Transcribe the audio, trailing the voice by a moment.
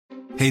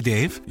Hey,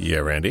 Dave. Yeah,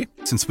 Randy.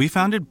 Since we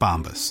founded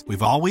Bombas,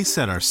 we've always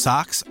said our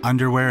socks,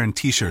 underwear, and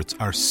T-shirts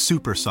are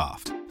super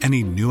soft.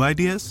 Any new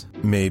ideas?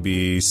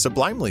 Maybe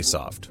sublimely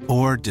soft.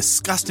 Or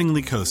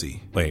disgustingly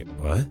cozy. Wait,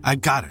 what? I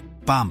got it.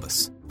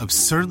 Bombas.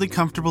 Absurdly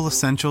comfortable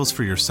essentials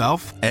for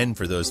yourself and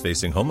for those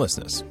facing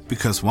homelessness.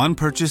 Because one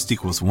purchased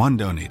equals one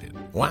donated.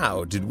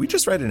 Wow, did we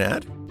just write an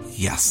ad?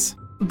 Yes.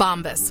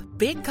 Bombas.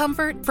 Big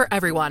comfort for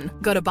everyone.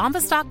 Go to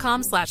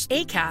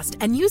bombas.com/ACAST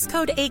and use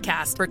code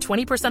ACAST for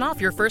 20%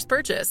 off your first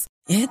purchase.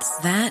 It's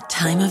that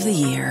time of the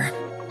year.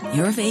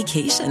 Your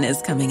vacation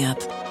is coming up.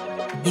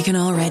 You can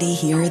already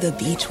hear the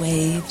beach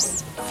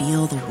waves,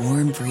 feel the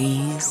warm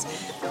breeze,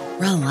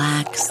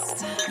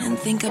 relax, and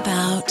think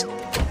about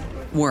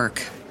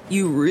work.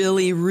 You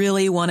really,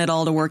 really want it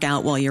all to work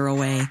out while you're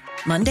away.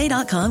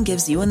 Monday.com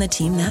gives you and the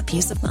team that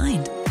peace of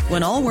mind.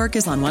 When all work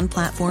is on one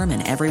platform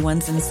and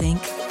everyone's in sync,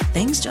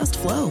 things just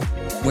flow.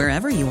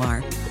 Wherever you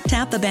are,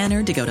 tap the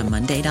banner to go to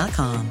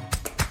Monday.com.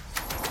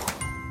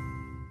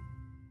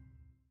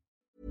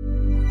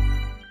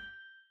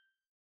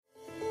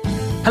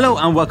 Hello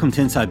and welcome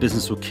to Inside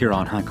Business with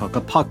Ciarán Hancock,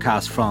 a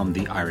podcast from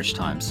the Irish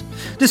Times.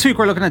 This week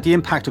we're looking at the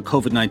impact of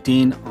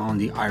COVID-19 on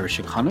the Irish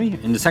economy.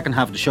 In the second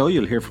half of the show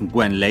you'll hear from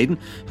Gwen Leyden,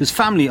 whose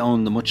family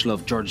own the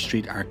much-loved George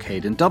Street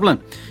Arcade in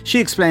Dublin. She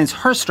explains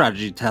her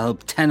strategy to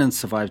help tenants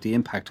survive the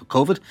impact of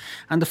COVID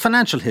and the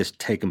financial hit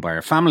taken by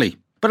her family.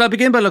 But I'll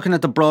begin by looking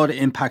at the broad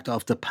impact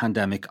of the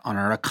pandemic on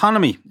our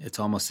economy. It's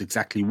almost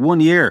exactly 1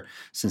 year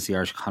since the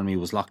Irish economy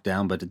was locked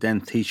down by the then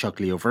Taoiseach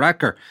Leo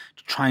Varadkar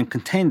to try and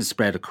contain the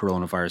spread of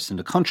coronavirus in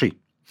the country.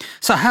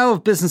 So how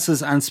have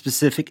businesses and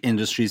specific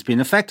industries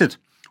been affected?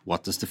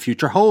 What does the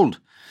future hold?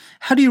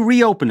 How do you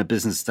reopen a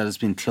business that has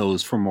been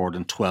closed for more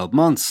than 12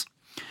 months?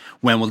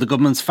 When will the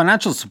government's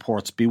financial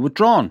supports be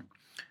withdrawn?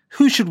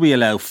 Who should we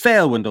allow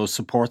fail when those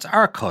supports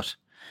are cut?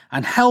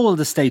 And how will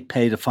the state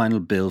pay the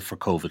final bill for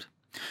COVID?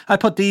 I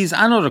put these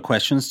and other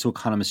questions to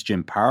economists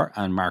Jim Power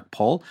and Mark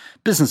Paul,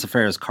 business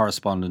affairs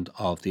correspondent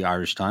of the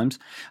Irish Times.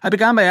 I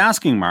began by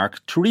asking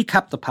Mark to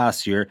recap the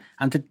past year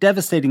and the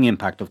devastating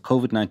impact of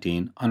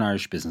COVID-19 on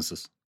Irish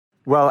businesses.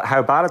 Well,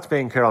 how bad it's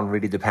been, Ciarán,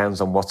 really depends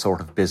on what sort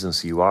of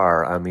business you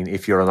are. I mean,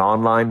 if you're an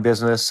online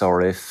business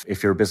or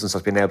if you're a business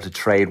that's been able to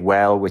trade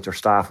well with your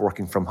staff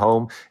working from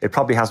home, it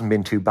probably hasn't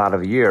been too bad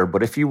of a year.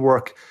 But if you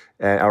work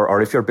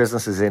or if your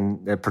business is in,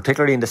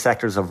 particularly in the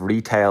sectors of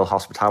retail,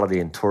 hospitality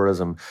and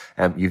tourism,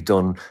 you've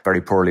done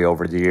very poorly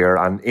over the year.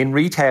 And in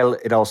retail,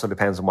 it also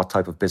depends on what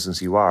type of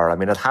business you are. I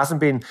mean, it hasn't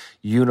been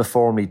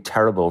uniformly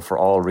terrible for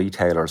all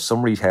retailers.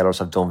 Some retailers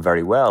have done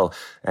very well.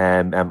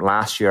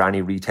 Last year,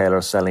 any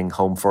retailer selling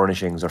home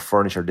furnishings or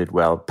furniture did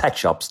well. Pet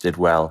shops did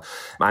well.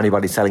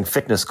 Anybody selling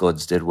fitness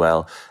goods did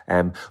well.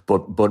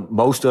 But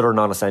most other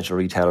non-essential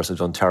retailers have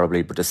done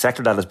terribly. But the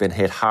sector that has been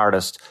hit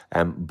hardest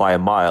by a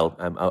mile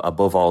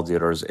above all the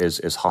others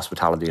is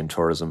hospitality and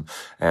tourism.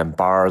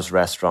 Bars,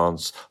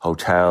 restaurants,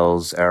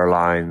 hotels,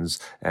 airlines,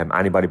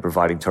 anybody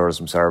providing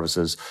tourism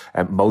services.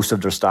 Most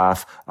of their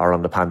staff are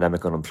on the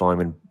pandemic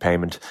unemployment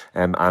payment.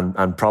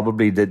 And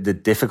probably the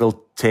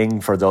difficult thing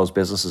for those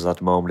businesses at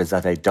the moment is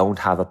that they don't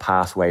have a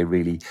pathway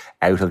really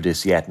out of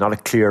this yet, not a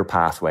clear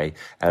pathway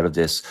out of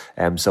this.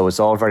 So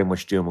it's all very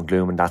much doom and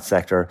gloom in that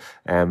sector.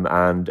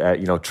 Throughout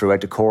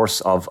the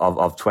course of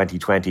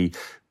 2020,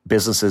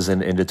 businesses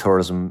in the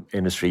tourism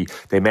industry,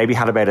 they maybe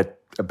had about a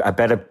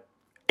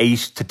 8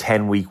 to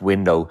 10 week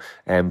window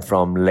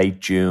from late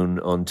June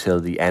until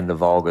the end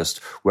of August,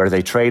 where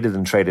they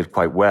traded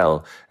quite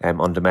well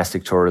on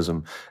domestic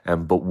tourism.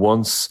 But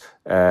once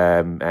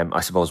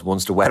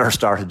once the weather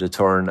started to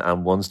turn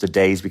and once the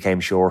days became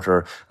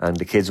shorter and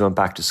the kids went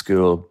back to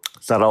school,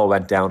 that all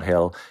went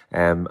downhill.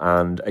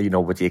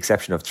 With the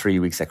exception of 3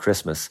 weeks at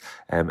Christmas,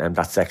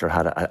 that sector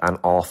had an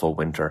awful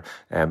winter.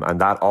 And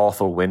that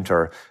awful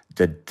winter,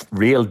 the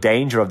real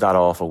danger of that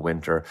awful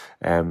winter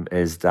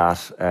is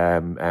that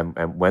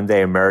when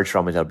they emerge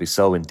from it, they'll be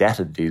so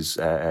indebted, these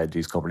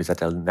companies, that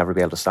they'll never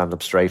be able to stand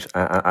up straight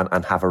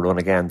and have a run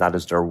again. That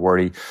is their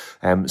worry.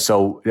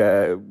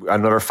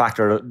 Another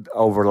factor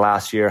over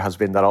last year has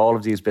been that all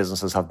of these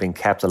businesses have been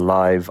kept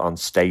alive on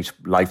state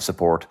life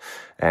support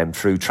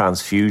through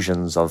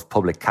transfusions of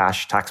public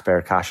cash,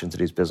 taxpayer cash into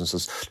these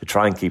businesses to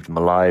try and keep them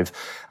alive.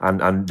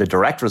 And the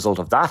direct result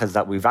of that is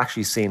that we've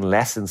actually seen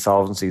less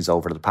insolvencies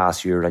over the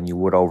past year than you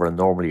would over a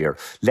normal year.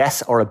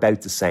 Less or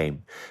about the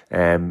same,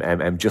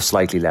 just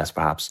slightly less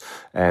perhaps.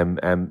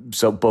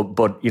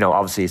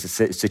 Obviously it's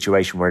a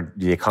situation where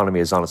the economy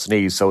is on its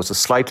knees, so it's a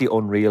slightly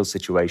unreal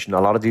situation.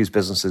 A lot of these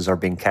businesses are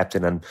being kept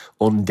in an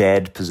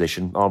undead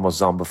position, almost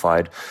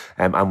zombified,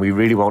 and we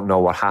really won't know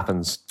what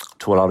happens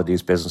to a lot of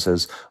these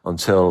businesses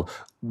until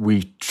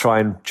we try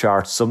and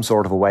chart some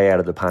sort of a way out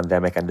of the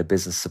pandemic and the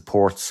business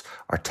supports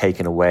are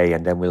taken away,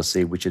 and then we'll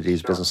see which of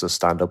these businesses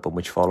stand up and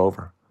which fall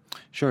over.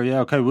 Sure,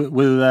 yeah, okay.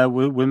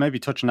 We'll maybe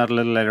touch on that a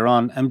little later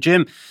on.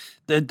 Jim,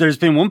 there's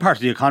been one part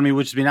of the economy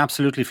which has been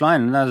absolutely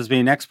flying, and that has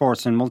been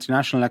exports and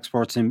multinational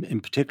exports in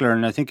particular.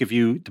 And I think if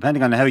you,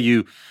 depending on how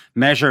you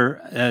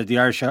measure the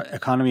Irish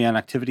economy and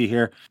activity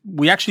here,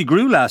 we actually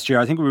grew last year.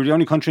 I think we were the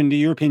only country in the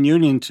European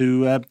Union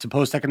to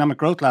post economic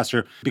growth last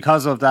year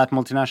because of that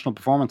multinational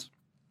performance.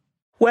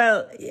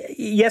 Well,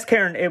 yes,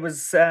 Kieran, it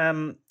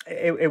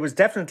was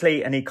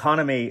definitely an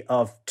economy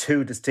of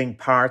two distinct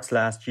parts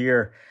last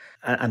year.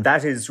 And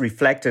that is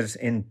reflected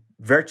in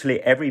virtually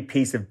every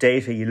piece of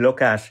data you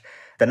look at.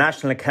 The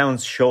national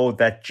accounts showed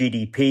that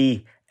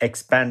GDP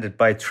expanded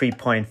by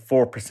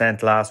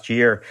 3.4% last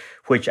year,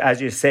 which,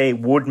 as you say,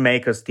 would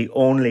make us the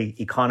only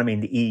economy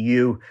in the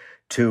EU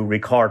to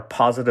record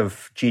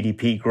positive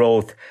GDP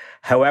growth.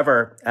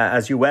 However,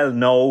 as you well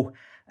know,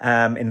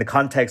 in the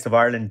context of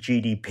Ireland,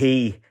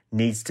 GDP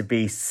needs to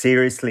be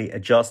seriously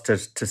adjusted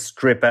to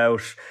strip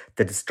out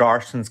the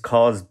distortions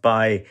caused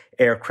by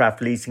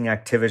aircraft leasing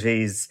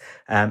activities,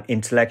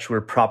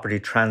 intellectual property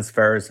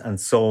transfers, and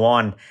so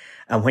on.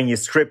 And when you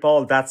strip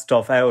all that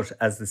stuff out,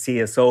 as the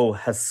CSO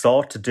has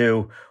sought to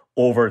do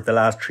over the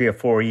last 3 or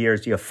 4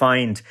 years, you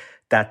find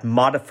that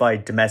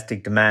modified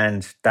domestic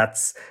demand,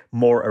 that's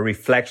more a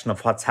reflection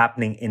of what's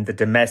happening in the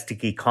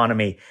domestic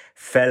economy,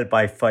 fell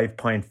by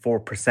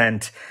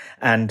 5.4%.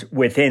 And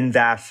within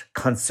that,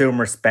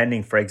 consumer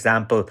spending, for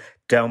example,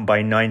 down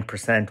by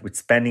 9%, with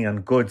spending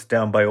on goods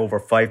down by over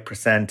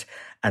 5%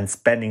 and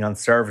spending on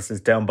services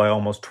down by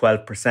almost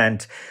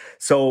 12%.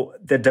 So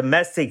the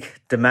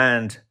domestic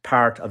demand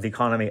part of the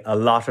economy, a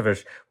lot of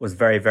it was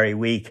very, very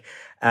weak.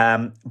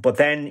 But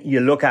then you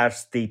look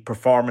at the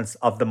performance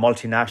of the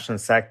multinational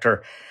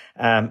sector,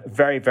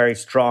 very, very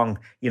strong.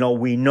 You know,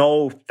 we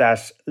know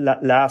that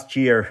last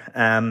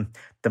year,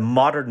 the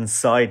modern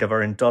side of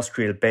our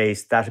industrial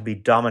base, that would be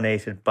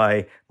dominated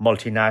by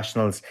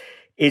multinationals.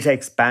 It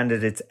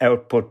expanded its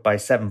output by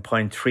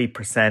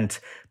 7.3%,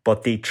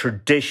 but the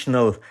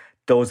traditional,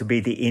 those would be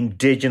the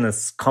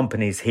indigenous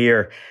companies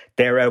here,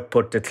 their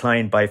output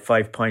declined by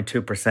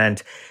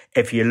 5.2%.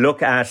 If you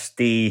look at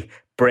the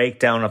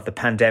breakdown of the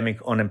pandemic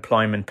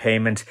unemployment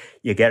payment,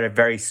 you get a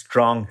very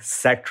strong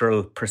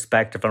sectoral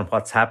perspective on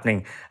what's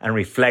happening and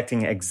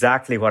reflecting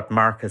exactly what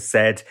Mark has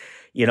said.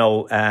 You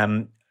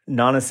know,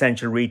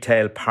 non-essential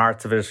retail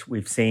parts of it,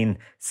 we've seen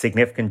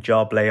significant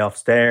job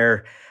layoffs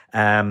there.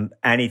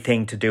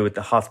 Anything to do with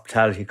the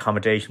hospitality,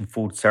 accommodation,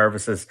 food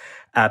services,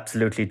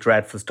 absolutely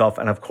dreadful stuff.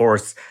 And of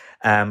course,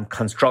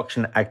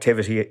 construction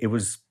activity, it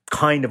was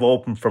kind of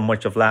open for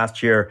much of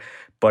last year,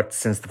 but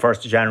since the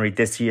 1st of January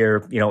this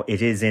year, you know,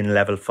 it is in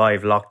level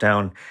 5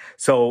 lockdown.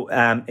 So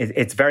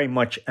it's very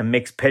much a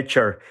mixed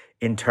picture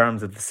in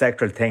terms of the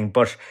sectoral thing.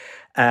 But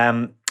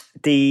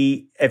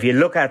if you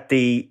look at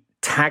the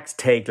tax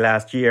take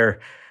last year,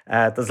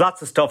 there's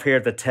lots of stuff here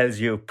that tells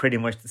you pretty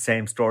much the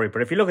same story.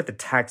 But if you look at the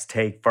tax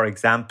take, for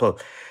example,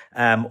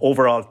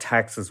 overall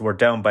taxes were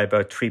down by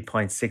about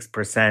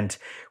 3.6%,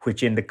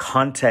 which in the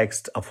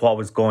context of what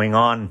was going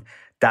on,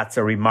 that's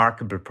a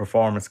remarkable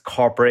performance.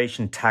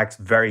 Corporation tax,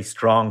 very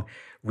strong,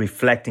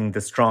 reflecting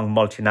the strong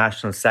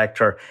multinational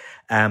sector.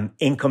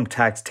 Income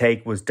tax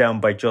take was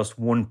down by just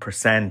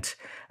 1%.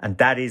 And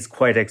that is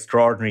quite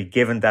extraordinary,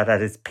 given that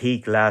at its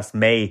peak last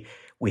May,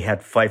 we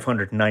had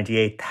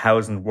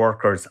 598,000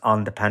 workers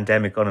on the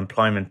pandemic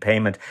unemployment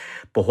payment.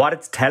 But what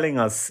it's telling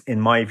us,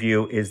 in my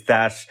view, is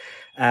that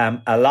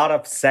a lot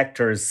of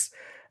sectors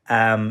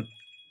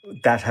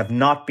that have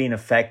not been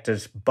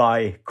affected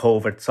by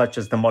COVID, such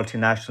as the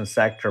multinational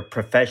sector,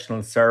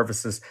 professional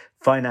services,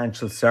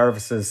 financial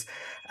services,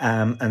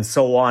 and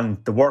so on,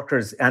 the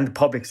workers and the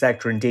public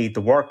sector, indeed,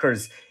 the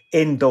workers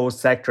in those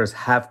sectors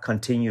have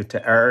continued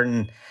to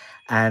earn.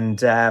 And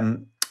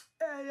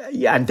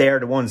they're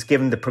the ones,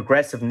 given the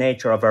progressive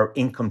nature of our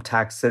income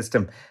tax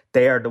system,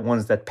 they are the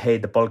ones that pay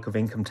the bulk of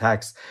income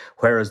tax.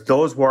 Whereas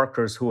those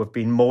workers who have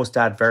been most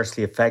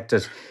adversely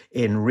affected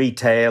in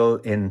retail,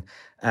 in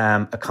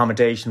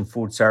accommodation,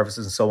 food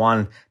services and so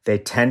on, they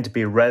tend to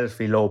be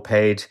relatively low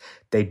paid.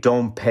 They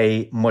don't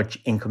pay much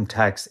income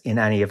tax in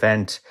any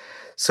event.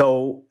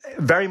 So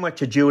very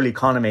much a dual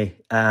economy,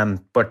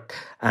 but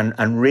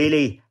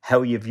really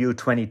how you view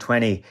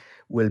 2020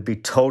 will be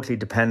totally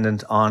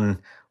dependent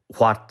on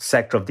what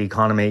sector of the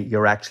economy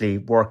you're actually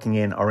working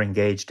in or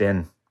engaged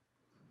in.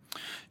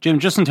 Jim,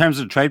 just in terms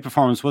of trade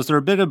performance, was there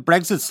a bit of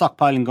Brexit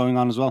stockpiling going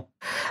on as well?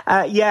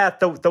 Yeah,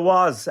 there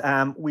was.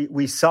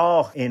 We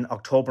saw in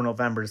October,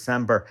 November,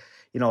 December,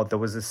 you know, there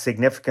was a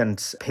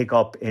significant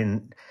pickup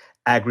in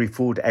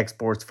agri-food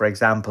exports, for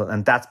example,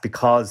 and that's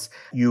because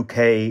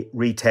UK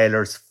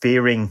retailers,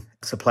 fearing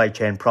supply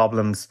chain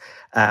problems,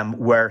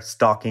 were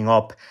stocking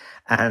up.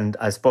 And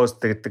I suppose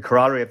the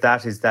corollary of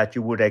that is that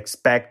you would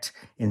expect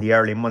in the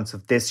early months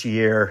of this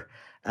year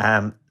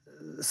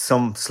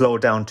some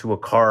slowdown to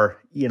occur,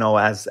 you know,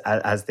 as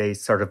they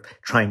sort of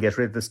try and get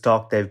rid of the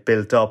stock they've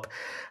built up.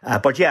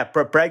 But yeah,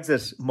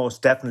 Brexit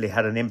most definitely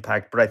had an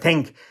impact. But I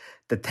think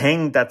the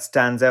thing that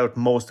stands out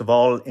most of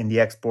all in the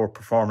export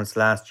performance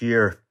last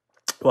year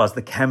was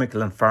the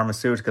chemical and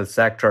pharmaceutical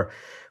sector,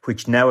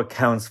 which now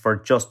accounts for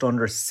just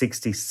under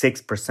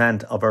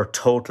 66% of our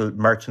total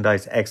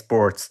merchandise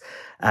exports,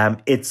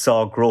 it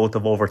saw growth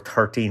of over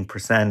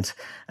 13%.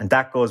 And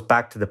that goes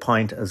back to the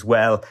point as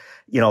well,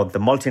 the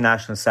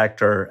multinational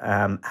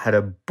sector had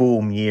a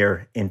boom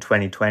year in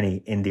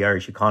 2020 in the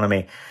Irish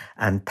economy.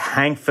 And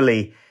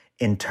thankfully,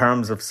 in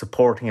terms of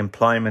supporting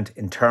employment,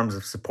 in terms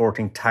of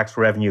supporting tax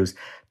revenues,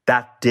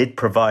 that did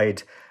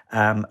provide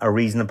a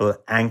reasonable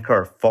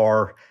anchor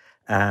for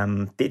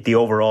the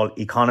overall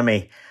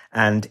economy.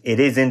 And it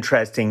is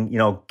interesting,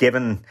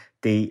 given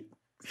the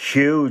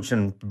huge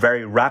and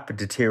very rapid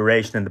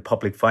deterioration in the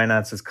public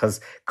finances,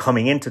 because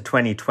coming into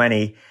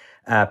 2020,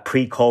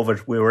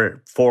 pre-COVID, we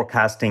were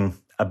forecasting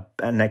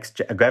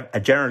a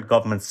general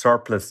government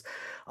surplus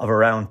of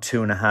around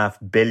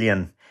 2.5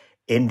 billion.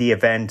 In the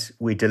event,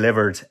 we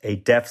delivered a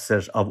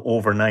deficit of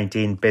over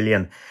 19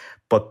 billion.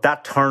 But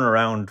that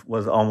turnaround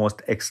was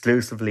almost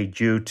exclusively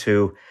due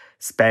to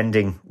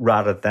spending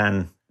rather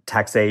than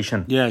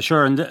taxation. Yeah,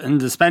 sure. And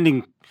the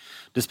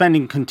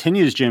spending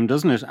continues, Jim,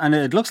 doesn't it? And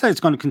it looks like it's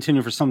going to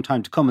continue for some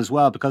time to come as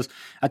well, because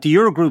at the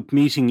Eurogroup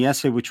meeting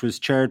yesterday, which was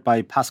chaired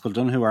by Paschal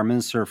Donohoe, our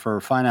Minister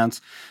for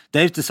Finance,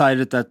 they've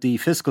decided that the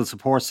fiscal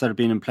supports that have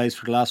been in place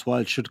for the last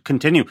while should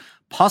continue,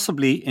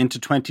 possibly into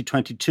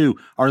 2022,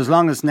 or as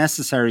long as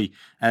necessary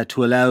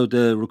to allow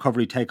the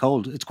recovery to take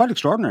hold. It's quite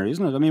extraordinary,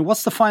 isn't it? I mean,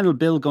 what's the final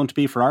bill going to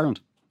be for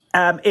Ireland?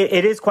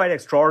 It is quite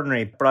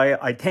extraordinary,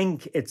 but I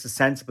think it's a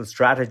sensible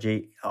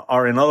strategy,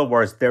 or in other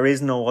words, there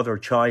is no other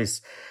choice.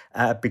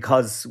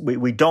 Because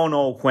we don't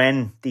know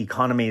when the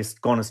economy is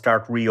going to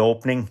start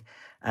reopening.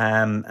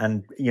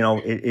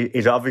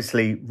 It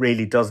obviously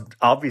really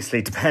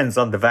depends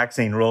on the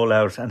vaccine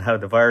rollout and how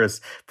the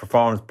virus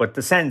performs. But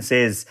the sense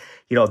is,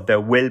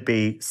 there will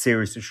be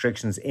serious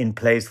restrictions in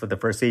place for the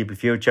foreseeable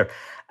future.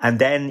 And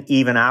then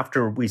even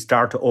after we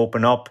start to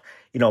open up,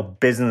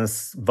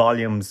 business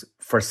volumes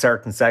for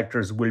certain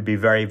sectors will be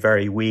very,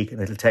 very weak. And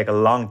it'll take a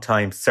long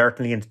time,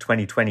 certainly into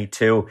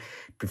 2022,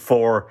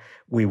 before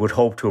we would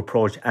hope to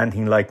approach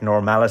anything like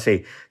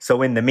normality.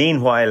 So in the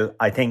meanwhile,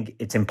 I think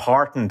it's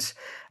important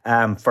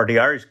for the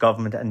Irish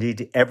government and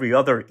indeed every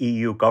other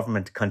EU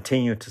government to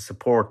continue to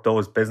support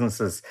those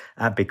businesses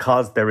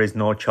because there is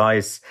no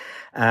choice.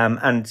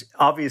 And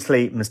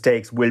obviously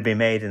mistakes will be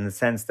made in the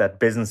sense that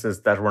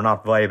businesses that were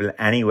not viable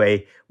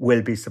anyway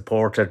will be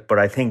supported. But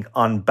I think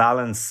on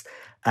balance,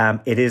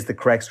 it is the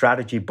correct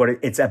strategy, but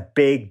it's a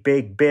big,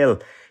 big bill.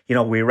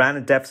 We ran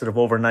a deficit of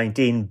over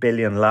 19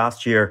 billion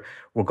last year.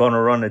 We're going to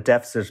run a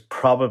deficit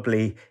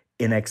probably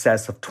in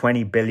excess of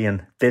 20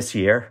 billion this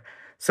year.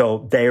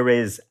 So there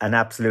is an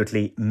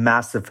absolutely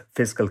massive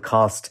fiscal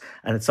cost,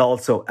 and it's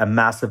also a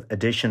massive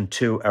addition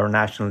to our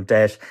national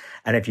debt.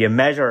 And if you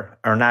measure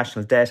our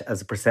national debt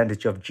as a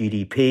percentage of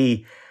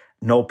GDP,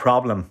 no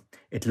problem.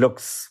 It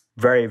looks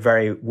very,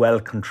 very well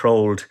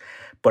controlled.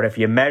 But if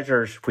you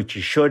measure it, which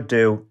you should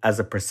do, as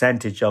a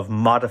percentage of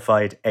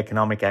modified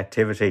economic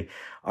activity,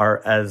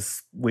 or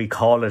as we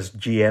call it,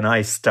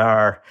 GNI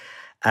star,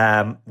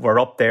 we're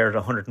up there at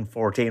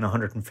 114,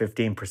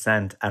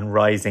 115% and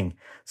rising.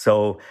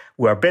 So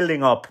we're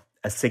building up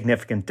a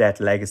significant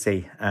debt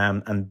legacy.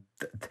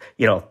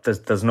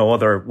 There's no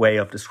other way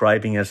of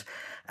describing it.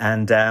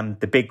 And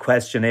the big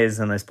question is,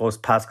 and I suppose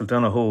Paschal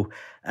Donohoe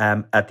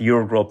at the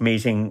Eurogroup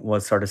meeting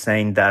was sort of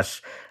saying that,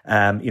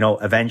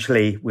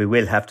 eventually we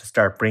will have to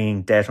start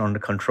bringing debt under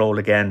control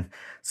again.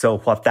 So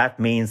what that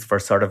means for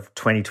sort of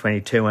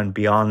 2022 and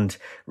beyond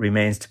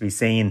remains to be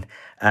seen.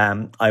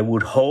 I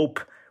would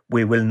hope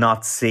we will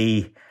not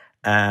see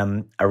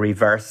a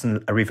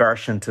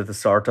reversion to the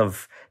sort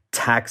of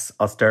tax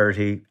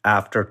austerity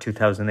after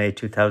 2008,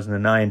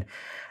 2009.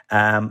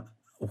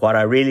 What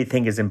I really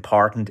think is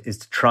important is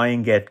to try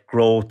and get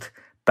growth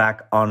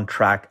back on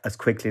track as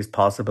quickly as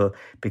possible,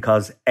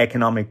 because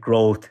economic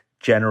growth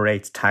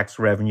generates tax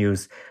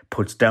revenues,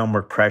 puts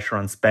downward pressure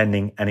on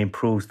spending and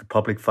improves the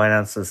public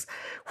finances.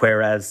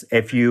 Whereas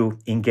if you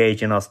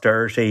engage in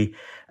austerity,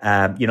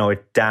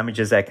 it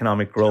damages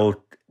economic growth,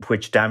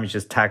 which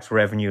damages tax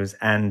revenues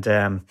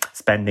and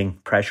spending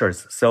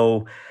pressures.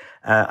 So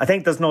I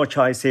think there's no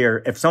choice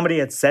here. If somebody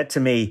had said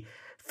to me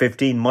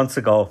 15 months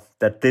ago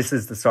that this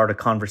is the sort of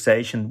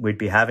conversation we'd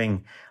be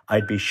having,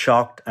 I'd be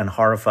shocked and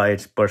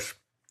horrified. But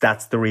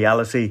that's the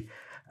reality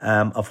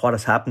of what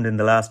has happened in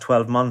the last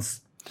 12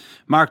 months.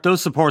 Mark,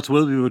 those supports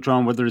will be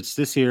withdrawn, whether it's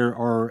this year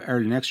or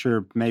early next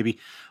year, maybe.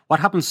 What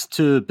happens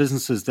to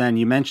businesses then?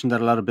 You mentioned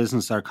that a lot of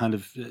businesses are kind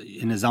of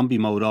in a zombie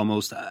mode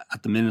almost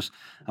at the minute.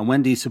 And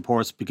when these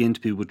supports begin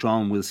to be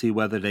withdrawn, we'll see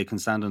whether they can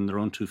stand on their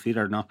own 2 feet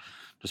or not.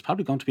 There's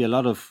probably going to be a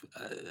lot of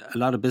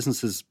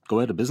businesses go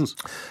out of business.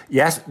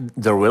 Yes,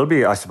 there will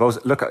be, I suppose.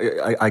 Look,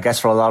 I guess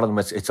for a lot of them,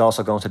 it's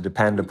also going to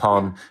depend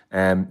upon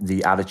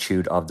the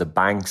attitude of the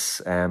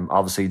banks.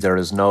 Obviously, there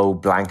is no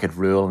blanket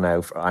rule now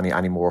for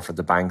anymore for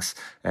the banks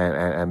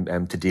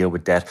to deal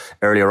with debt.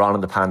 Earlier on in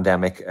the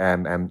pandemic,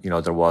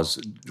 there was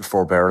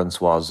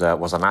forbearance was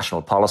a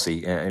national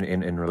policy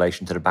in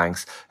relation to the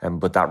banks,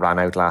 but that ran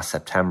out last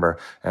September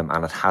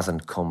and it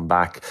hasn't come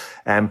back.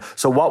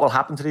 So what will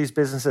happen to these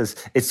businesses?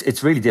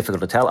 It's really really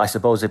difficult to tell. I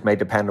suppose it may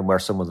depend on where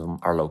some of them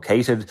are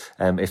located.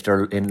 If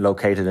they're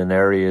located in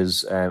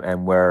areas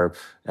where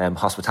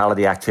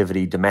hospitality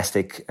activity,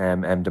 domestic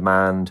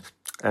demand,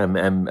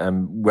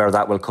 where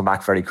that will come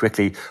back very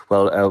quickly,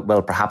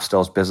 well, perhaps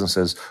those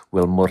businesses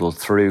will muddle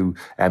through.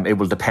 It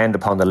will depend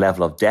upon the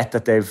level of debt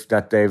that they've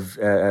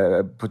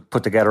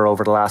put together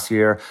over the last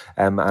year,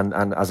 and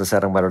as I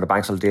said, on whether the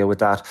banks will deal with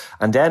that.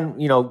 And then,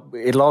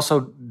 it'll also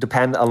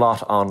depend a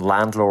lot on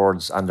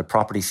landlords and the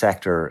property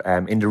sector.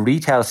 In the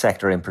retail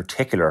sector in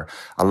particular,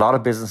 a lot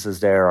of businesses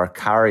there are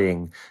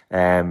carrying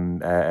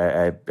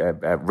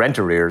rent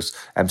arrears.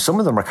 Some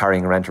of them are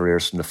carrying rent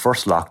arrears from the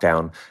first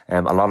lockdown.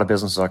 A lot of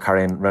businesses are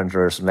carrying rent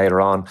arrears from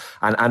later on.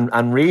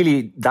 And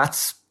really,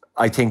 that's,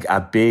 I think,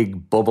 a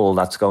big bubble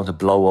that's going to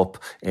blow up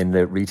in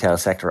the retail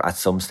sector at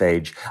some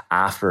stage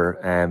after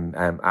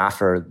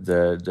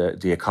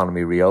the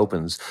economy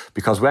reopens.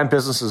 Because when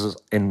businesses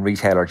in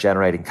retail are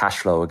generating cash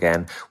flow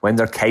again, when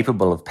they're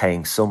capable of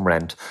paying some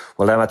rent,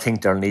 well, then I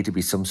think there'll need to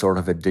be some sort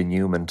of a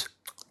denouement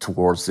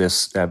towards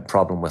this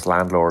problem with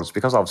landlords,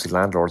 because obviously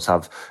landlords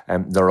have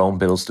their own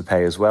bills to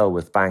pay as well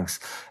with banks.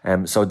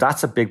 So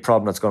that's a big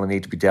problem that's going to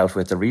need to be dealt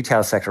with. The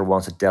retail sector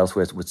wants it dealt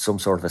with some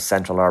sort of a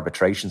central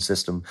arbitration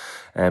system.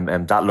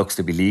 And that looks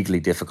to be legally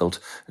difficult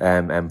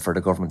for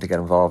the government to get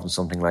involved in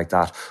something like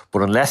that.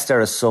 But unless there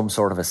is some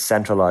sort of a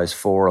centralised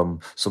forum,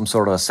 some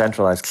sort of a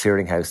centralised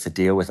clearinghouse to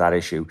deal with that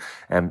issue,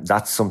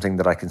 that's something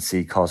that I can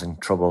see causing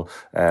trouble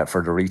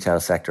for the retail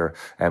sector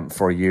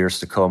for years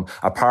to come.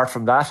 Apart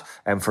from that,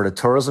 for the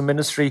tourism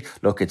industry,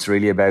 look, it's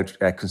really about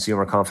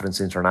consumer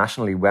confidence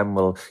internationally. When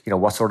will,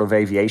 what sort of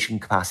aviation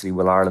capacity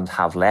will Ireland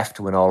have left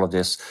when all of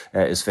this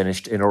is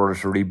finished in order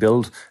to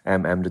rebuild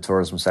the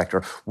tourism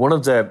sector? One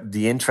of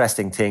the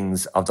interesting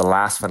things of the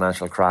last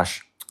financial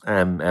crash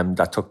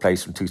that took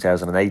place from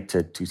 2008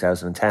 to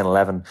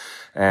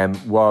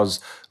 2010-11 was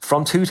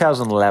from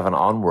 2011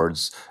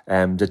 onwards,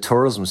 the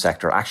tourism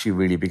sector actually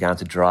really began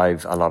to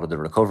drive a lot of the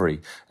recovery.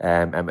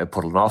 It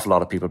put an awful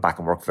lot of people back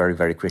in work very,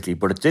 very quickly.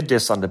 But it did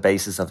this on the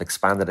basis of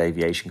expanded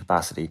aviation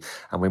capacity.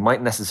 And we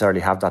might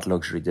necessarily have that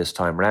luxury this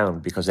time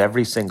round, because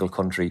every single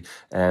country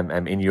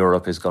in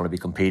Europe is going to be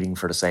competing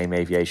for the same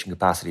aviation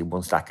capacity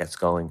once that gets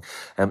going.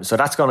 So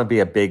that's going to be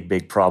a big,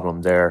 big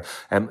problem there.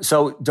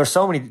 So there's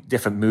so many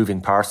different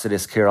moving parts to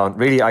this, Ciarán.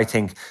 Really, I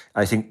think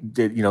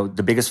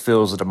the biggest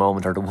fools at the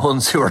moment are the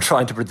ones who are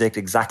trying to predict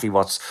exactly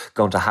what's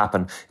going to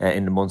happen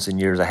in the months and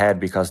years ahead,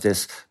 because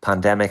this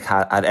pandemic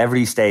at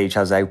every stage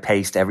has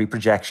outpaced every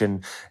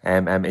projection.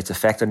 Its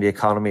effect on the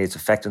economy, its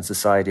effect on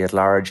society at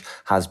large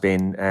has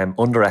been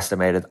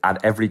underestimated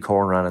at every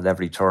corner and at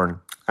every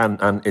turn.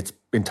 And it's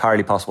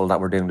entirely possible that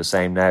we're doing the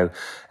same now.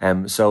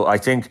 So I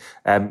think,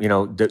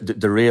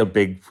 the real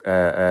big,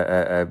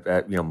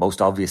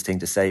 most obvious thing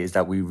to say is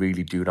that we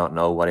really do not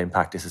know what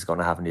impact this is going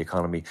to have on the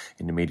economy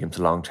in the medium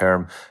to long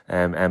term.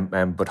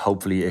 But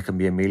hopefully it can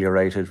be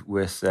ameliorated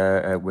with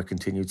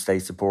continued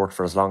state support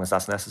for as long as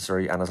that's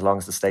necessary and as long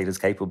as the state is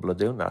capable of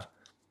doing that.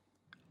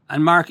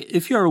 And Mark,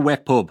 if you're a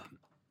wet pub,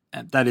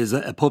 that is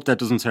a pub that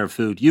doesn't serve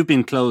food, you've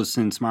been closed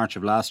since March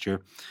of last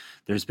year.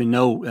 There's been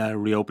no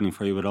reopening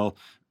for you at all.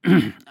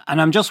 And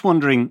I'm just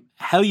wondering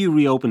how you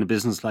reopen a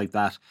business like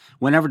that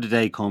whenever the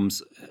day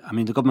comes. I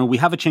mean, the government, we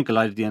have a chink of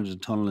light at the end of the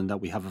tunnel in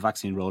that we have a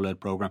vaccine rollout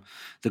programme.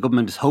 The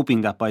government is hoping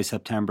that by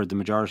September, the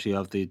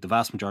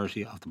vast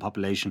majority of the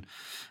population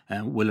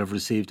will have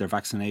received their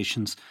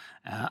vaccinations.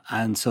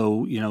 And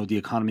so, the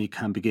economy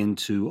can begin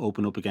to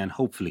open up again,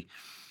 hopefully.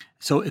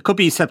 So it could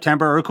be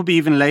September or it could be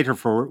even later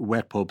for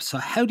wet pubs. So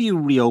how do you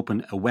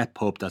reopen a wet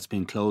pub that's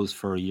been closed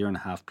for a year and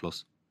a half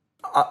plus?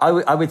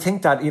 I would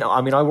think that,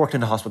 I worked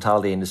in the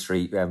hospitality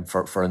industry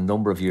for a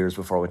number of years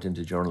before I went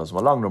into journalism,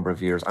 a long number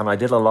of years, and I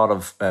did a lot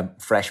of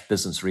fresh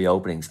business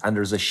reopenings, and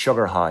there's a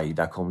sugar high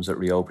that comes at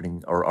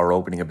reopening or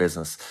opening a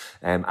business.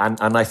 And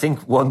I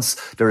think once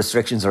the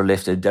restrictions are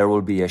lifted, there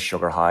will be a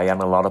sugar high,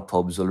 and a lot of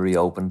pubs will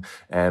reopen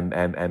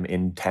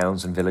in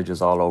towns and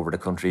villages all over the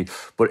country.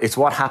 But it's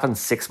what happens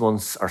 6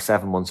 months or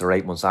 7 months or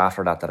 8 months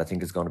after that I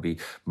think is going to be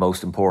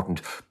most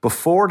important.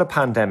 Before the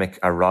pandemic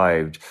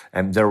arrived,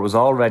 there was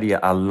already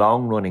a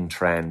long-running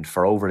trend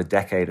for over a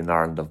decade in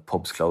Ireland of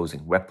pubs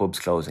closing, wet pubs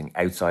closing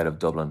outside of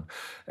Dublin.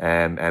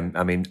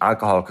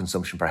 Alcohol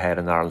consumption per head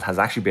in Ireland has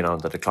actually been on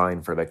the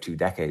decline for about 2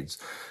 decades.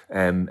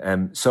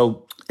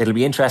 So it'll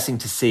be interesting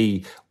to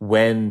see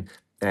when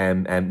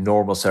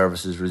normal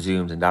services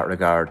resumed in that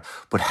regard.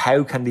 But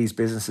how can these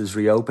businesses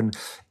reopen?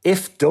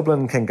 If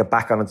Dublin can get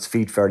back on its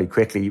feet fairly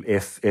quickly,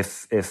 if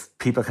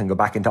people can go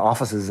back into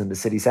offices in the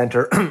city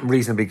centre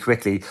reasonably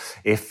quickly,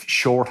 if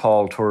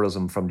short-haul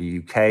tourism from the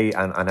UK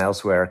and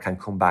elsewhere can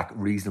come back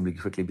reasonably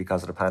quickly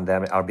because of the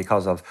pandemic or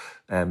because of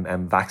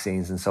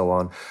vaccines and so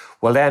on,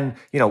 well then,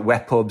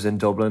 wet pubs in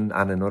Dublin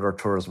and in other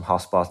tourism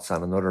hotspots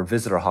and in other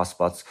visitor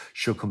hotspots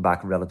should come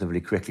back relatively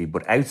quickly.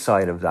 But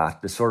outside of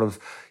that, the sort of,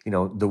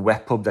 the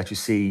wet pub that you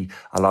see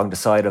along the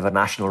side of a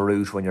national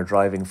route when you're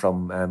driving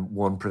from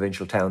one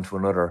provincial town to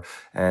another,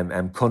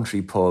 whatever,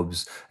 country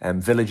pubs,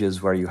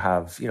 villages where you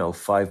have,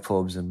 5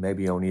 pubs and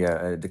maybe only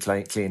the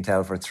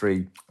clientele for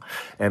 3.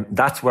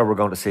 That's where we're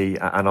going to see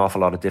an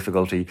awful lot of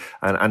difficulty.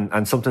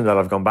 And something that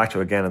I've gone back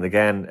to again and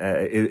again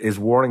is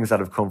warnings that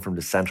have come from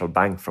the central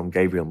bank, from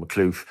Gabriel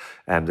Makhlouf,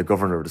 the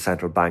governor of the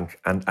central bank.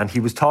 And he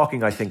was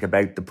talking, I think,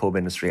 about the pub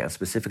industry and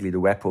specifically the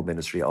wet pub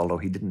industry, although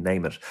he didn't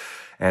name it,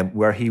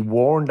 where he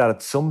warned that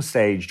at some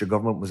stage the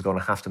government was going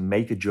to have to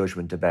make a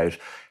judgment about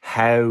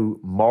how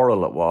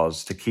moral it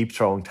was to keep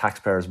throwing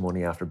taxpayers'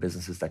 money after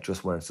businesses that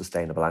just weren't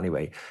sustainable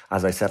anyway.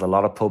 As I said, a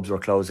lot of pubs were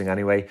closing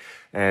anyway.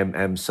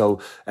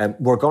 So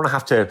we're going to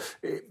have to,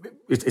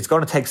 it's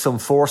going to take some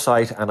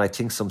foresight and I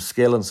think some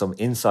skill and some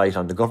insight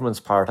on the government's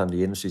part and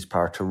the industry's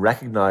part to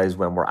recognise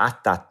when we're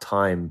at that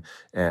time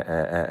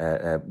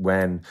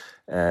when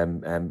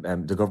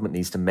the government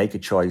needs to make a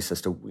choice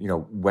as to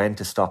when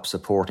to stop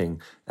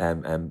supporting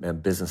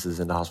businesses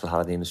in the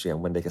hospitality industry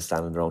and when they can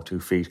stand on their own 2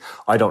 feet.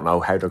 I don't know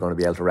how they're going to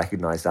be able to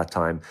recognise that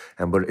time,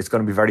 but it's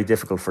going to be very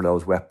difficult for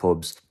those wet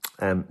pubs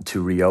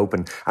to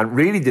reopen. And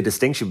really the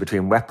distinction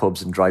between wet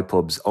pubs and dry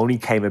pubs only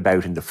came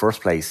about in the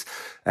first place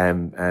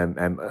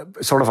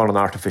sort of on an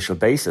artificial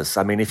basis.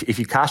 I mean, if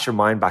you cast your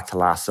mind back to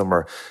last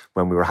summer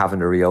when we were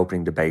having a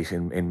reopening debate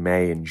in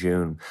May and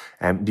June,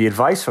 the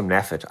advice from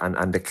NPHET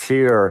and the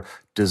clear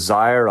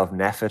desire of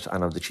NPHET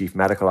and of the chief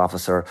medical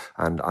officer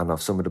and of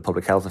some of the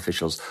public health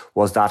officials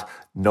was that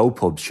no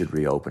pubs should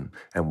reopen,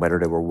 and whether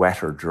they were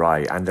wet or dry.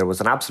 And there was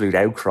an absolute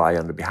outcry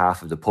on the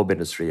behalf of the pub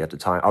industry at the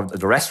time, of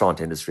the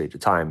restaurant industry at the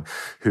time,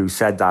 who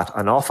said that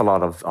an awful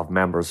lot of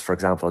members, for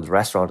example, of the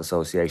Restaurant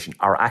Association,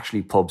 are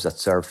actually pubs that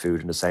serve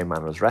food in the same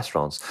manner as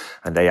restaurants.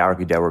 And they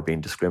argued they were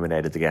being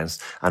discriminated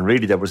against. And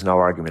really there was no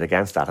argument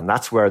against that. And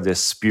that's where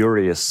this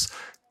spurious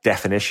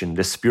definition,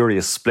 this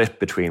spurious split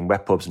between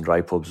wet pubs and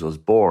dry pubs was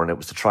born. It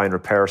was to try and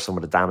repair some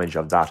of the damage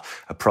of that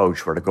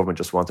approach where the government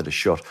just wanted to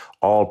shut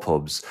all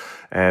pubs.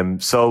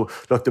 So,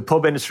 look, the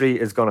pub industry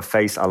is going to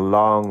face a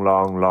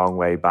long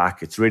way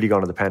back. It's really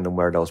going to depend on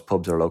where those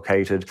pubs are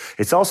located.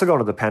 It's also going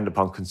to depend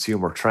upon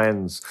consumer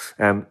trends.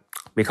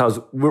 Because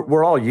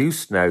we're all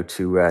used now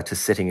to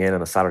sitting in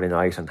on a Saturday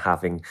night and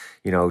having,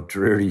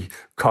 dreary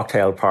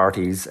cocktail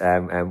parties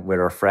with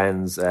our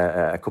friends,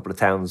 a couple of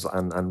towns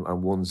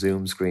and one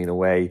Zoom screen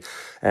away.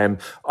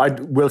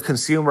 Will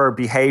consumer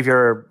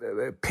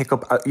behaviour pick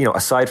up,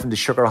 aside from the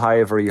sugar high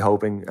of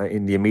reopening,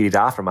 in the immediate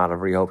aftermath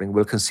of reopening,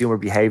 will consumer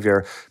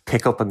behaviour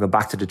pick up and go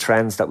back to the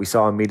trends that we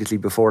saw immediately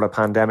before the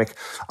pandemic?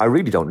 I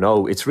really don't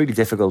know. It's really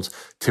difficult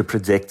to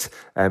predict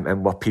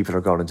what people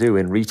are going to do.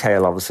 In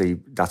retail, obviously,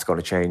 that's going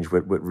to change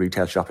with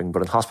retail shopping.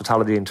 But in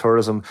hospitality and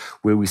tourism,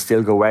 will we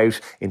still go out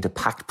into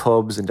packed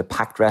pubs, into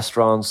packed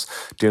restaurants,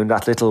 doing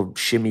that little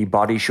shimmy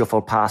body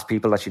shuffle past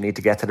people that you need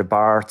to get to the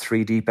bar,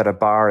 3 deep at a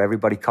bar,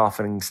 everybody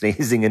coughing,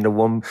 sneezing into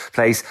one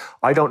place?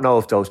 I don't know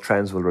if those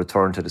trends will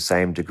return to the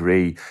same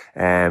degree.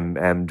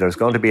 There's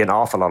going to be an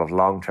awful lot of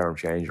long-term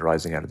change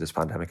arising out of this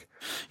pandemic.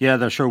 Yeah,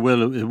 there sure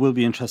will. It will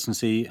be interesting to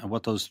see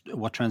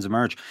what trends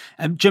emerge.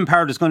 Jim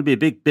Parrott, there's going to be a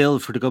big bill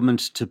for the government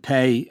to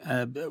pay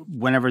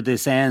whenever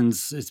this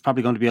ends. It's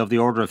probably going to be of the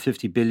order of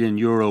 €50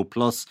 billion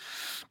plus.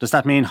 Does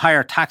that mean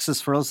higher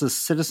taxes for us as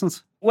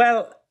citizens?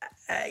 Well,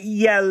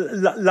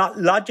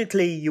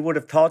 logically you would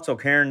have thought so,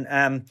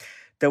 Kieran.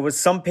 There was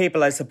some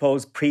people, I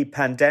suppose,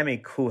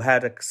 pre-pandemic who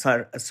had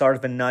a sort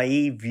of a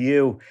naive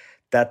view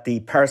that the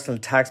personal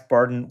tax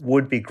burden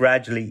would be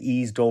gradually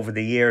eased over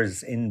the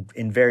years in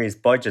various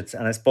budgets.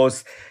 And I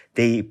suppose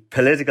the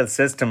political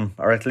system,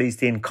 or at least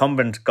the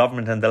incumbent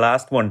government and the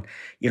last one,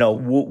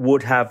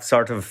 would have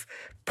sort of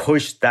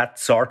pushed that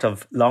sort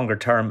of longer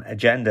term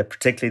agenda,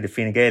 particularly the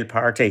Fine Gael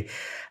party.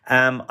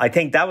 I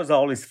think that was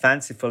always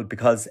fanciful,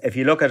 because if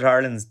you look at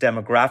Ireland's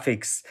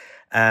demographics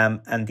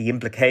and the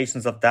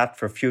implications of that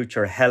for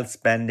future health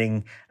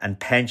spending and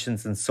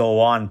pensions and so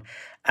on,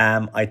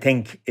 I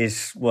think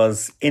it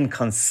was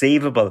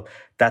inconceivable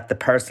that the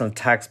personal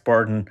tax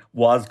burden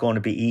was going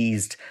to be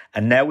eased.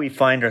 And now we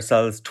find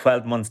ourselves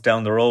 12 months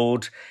down the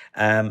road,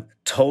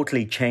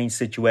 totally changed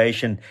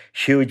situation,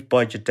 huge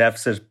budget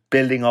deficit,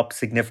 building up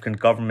significant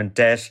government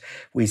debt.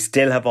 We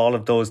still have all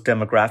of those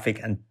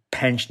demographic and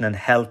pension and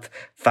health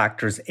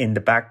factors in the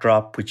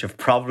backdrop, which have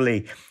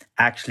probably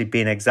actually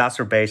been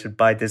exacerbated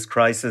by this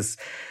crisis.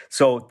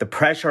 So the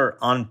pressure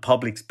on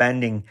public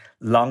spending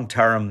long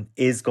term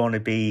is going to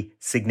be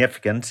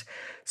significant.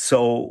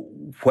 So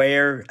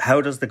how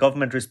does the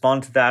government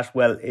respond to that?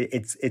 Well,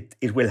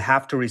 it will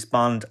have to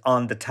respond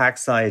on the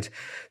tax side.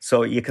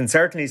 So you can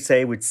certainly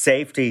say with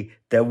safety,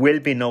 there will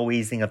be no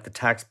easing of the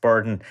tax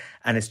burden.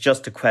 And it's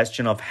just a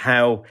question of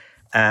how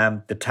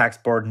the tax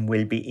burden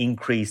will be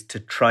increased to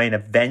try and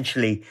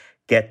eventually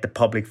get the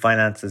public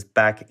finances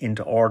back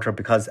into order.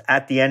 Because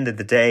at the end of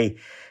the day,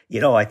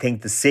 I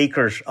think the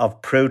secret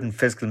of prudent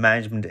fiscal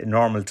management in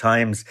normal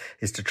times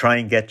is to try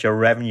and get your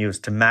revenues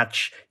to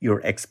match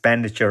your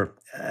expenditure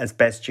as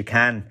best you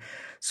can.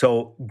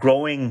 So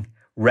growing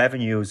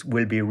revenues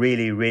will be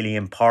really, really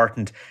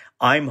important.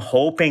 I'm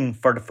hoping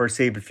for the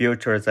foreseeable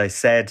future, as I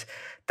said,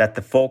 that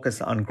the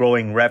focus on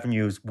growing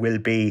revenues will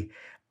be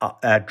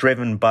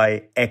driven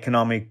by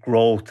economic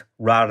growth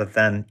rather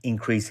than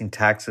increasing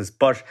taxes.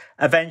 But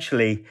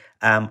eventually,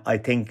 I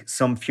think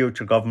some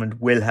future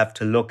government will have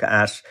to look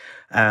at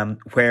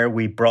where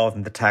we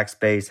broaden the tax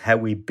base, how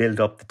we build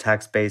up the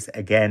tax base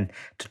again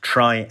to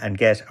try and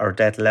get our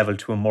debt level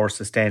to a more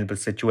sustainable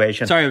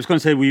situation. Sorry, I was going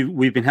to say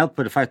we've been helped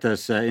by the fact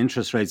that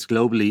interest rates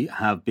globally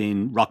have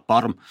been rock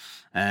bottom.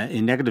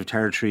 In negative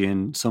territory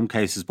in some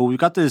cases. But we've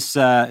got this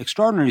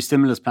extraordinary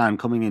stimulus plan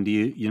coming in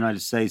the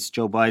United States.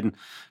 Joe Biden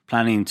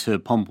planning to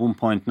pump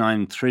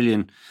 $1.9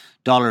 trillion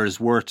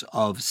worth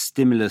of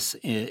stimulus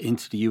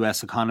into the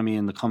US economy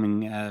in the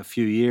coming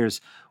few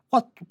years.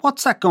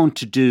 What's that going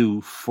to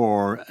do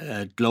for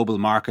global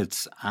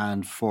markets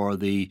and for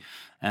the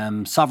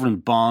sovereign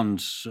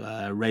bond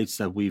rates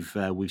that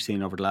we've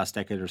seen over the last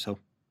decade or so?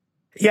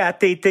 Yeah,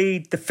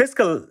 the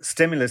fiscal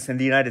stimulus in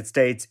the United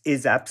States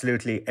is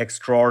absolutely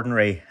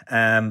extraordinary.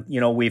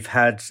 We've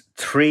had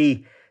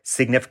 3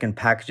 significant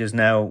packages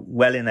now,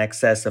 well in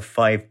excess of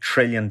 $5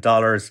 trillion,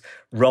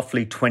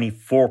 roughly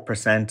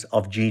 24%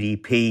 of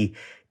GDP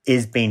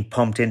is being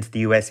pumped into the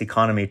US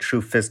economy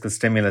through fiscal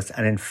stimulus.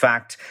 And in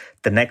fact,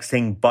 the next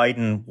thing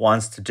Biden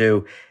wants to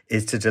do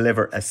is to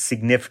deliver a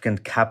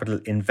significant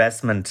capital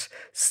investment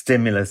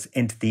stimulus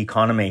into the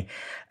economy.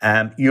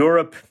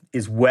 Europe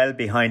is well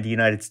behind the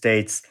United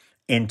States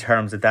in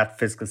terms of that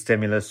fiscal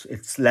stimulus.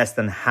 It's less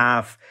than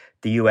half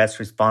the US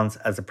response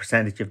as a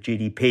percentage of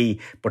GDP.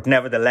 But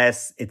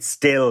nevertheless, it's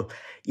still,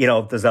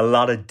 there's a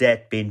lot of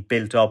debt being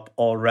built up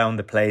all around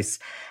the place.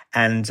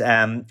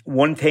 And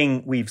one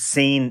thing we've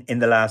seen in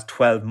the last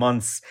 12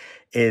 months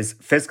is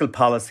fiscal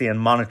policy and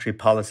monetary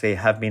policy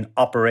have been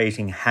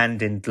operating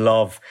hand in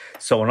glove.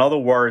 So in other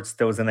words,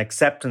 there was an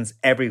acceptance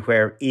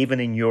everywhere, even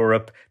in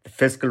Europe. The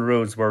fiscal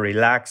rules were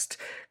relaxed.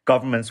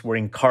 Governments were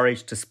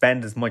encouraged to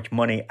spend as much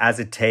money as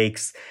it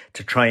takes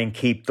to try and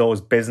keep those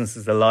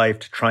businesses alive,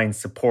 to try and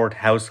support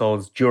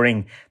households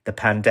during the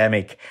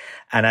pandemic.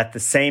 And at the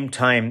same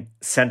time,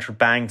 central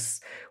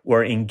banks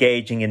were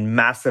engaging in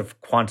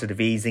massive quantitative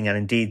easing. And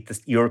indeed, the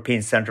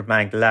European Central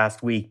Bank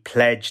last week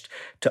pledged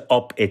to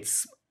up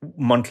its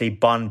monthly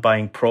bond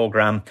buying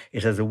program.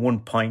 It has a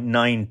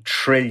 1.9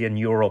 trillion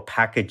euro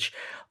package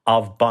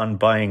of bond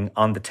buying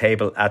on the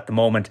table at the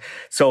moment.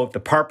 So the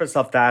purpose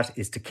of that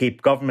is to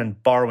keep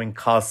government borrowing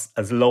costs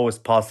as low as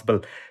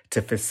possible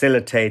to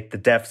facilitate the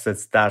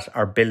deficits that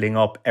are building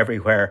up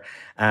everywhere.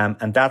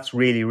 And that's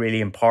really,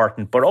 really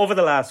important. But over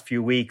the last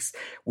few weeks,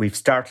 we've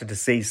started to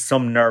see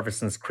some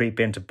nervousness creep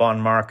into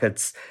bond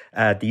markets.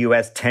 The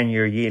US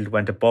 10-year yield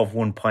went above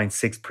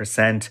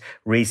 1.6%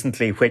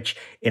 recently, which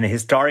in a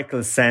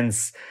historical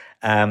sense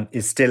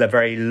is still a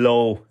very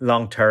low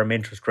long-term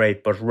interest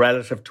rate, but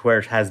relative to where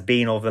it has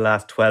been over the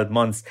last 12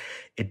 months,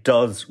 it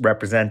does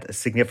represent a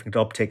significant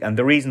uptick. And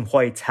the reason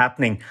why it's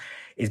happening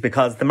is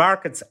because the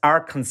markets are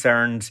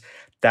concerned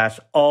that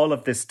all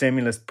of the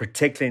stimulus,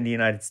 particularly in the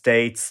United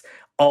States,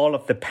 all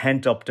of the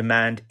pent-up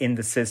demand in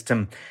the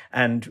system.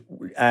 And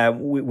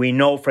we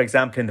know, for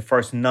example, in the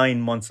first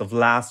 9 months of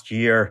last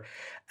year,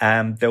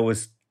 there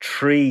was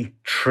 $3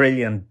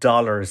 trillion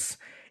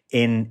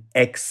in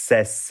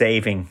excess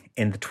saving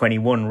in the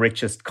 21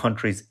 richest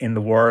countries in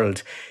the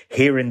world.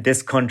 Here in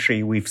this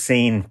country, we've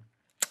seen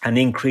an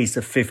increase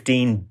of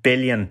 15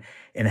 billion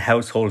in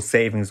household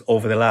savings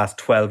over the last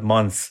 12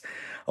 months.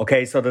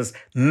 Okay, so there's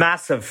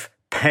massive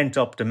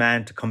pent-up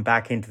demand to come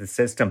back into the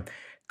system.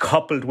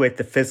 Coupled with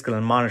the fiscal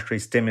and monetary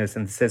stimulus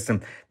in the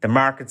system, the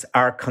markets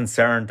are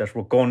concerned that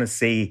we're going to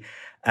see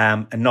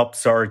an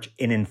upsurge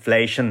in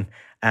inflation.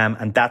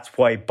 And that's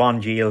why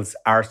bond yields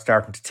are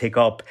starting to tick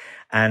up.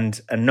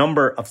 And a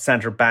number of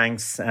central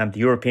banks, the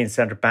European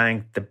Central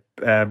Bank,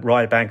 the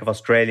Royal Bank of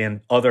Australia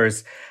and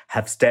others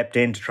have stepped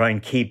in to try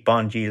and keep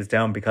bond yields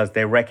down because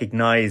they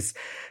recognise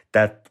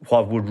that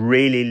what would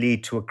really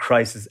lead to a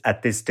crisis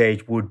at this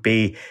stage would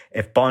be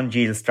if bond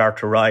yields start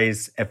to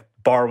rise, if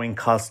borrowing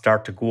costs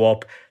start to go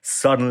up,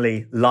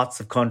 suddenly lots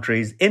of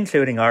countries,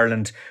 including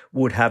Ireland,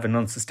 would have an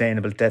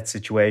unsustainable debt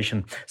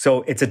situation.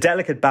 So it's a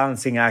delicate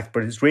balancing act,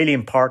 but it's really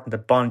important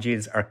that bond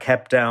yields are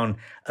kept down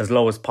as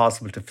low as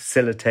possible to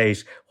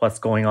facilitate what's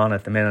going on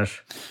at the minute.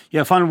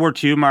 Yeah, final word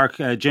to you, Mark.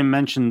 Jim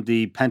mentioned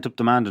the pent-up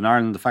demand in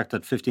Ireland, the fact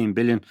that 15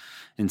 billion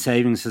in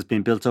savings has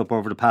been built up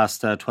over the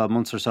past 12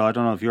 months or so. I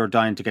don't know if you're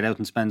dying to get out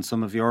and spend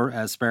some of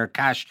your spare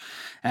cash,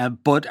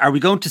 but are we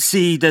going to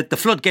see the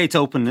floodgates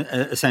open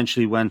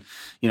essentially when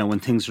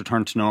things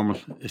return to normal,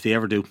 if they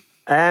ever do?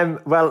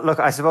 Well, look,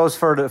 I suppose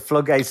for the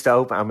floodgates to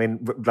open, I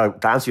mean,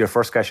 to answer your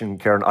first question,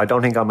 Kieran, I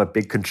don't think I'm a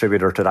big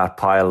contributor to that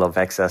pile of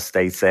excess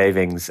state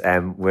savings.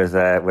 With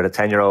a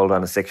 10-year-old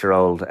and a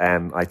 6-year-old,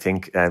 I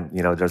think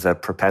there's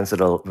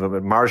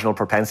a marginal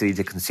propensity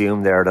to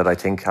consume there that I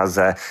think has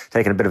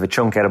taken a bit of a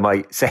chunk out of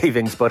my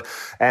savings. But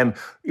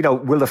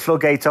will the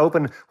floodgates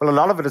open? Well, a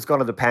lot of it is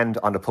going to depend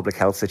on the public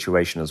health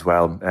situation as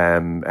well,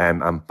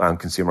 and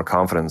consumer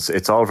confidence.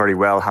 It's all very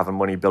well having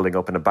money building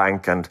up in a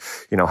bank and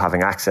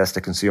having access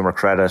to consumer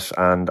credit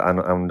and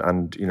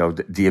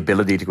the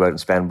ability to go out and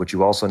spend, but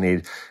you also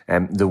need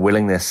the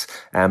willingness.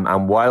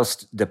 And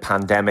whilst the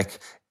pandemic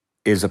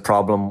is a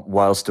problem,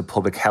 whilst the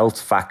public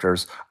health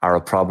factors are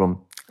a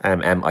problem.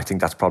 I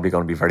think that's probably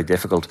going to be very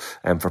difficult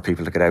for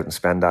people to get out and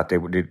spend that. They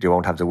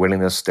won't have the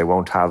willingness, they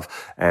won't have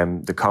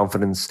the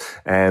confidence,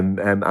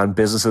 and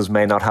businesses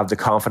may not have the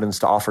confidence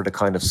to offer the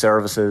kind of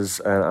services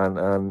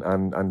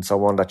and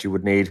so on that you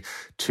would need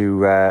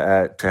to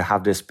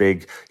have this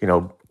big,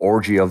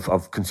 orgy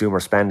of consumer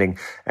spending.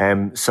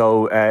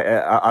 So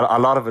a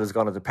lot of it is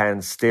going to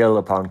depend still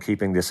upon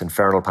keeping this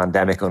infernal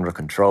pandemic under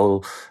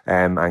control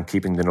and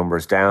keeping the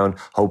numbers down.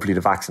 Hopefully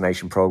the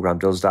vaccination program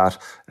does that,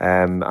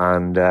 and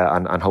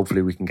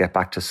hopefully we can get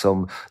back to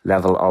some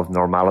level of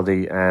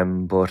normality.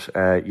 But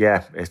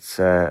it's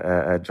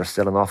there's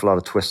still an awful lot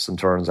of twists and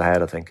turns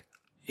ahead, I think.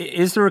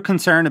 Is there a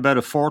concern about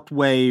a fourth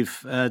wave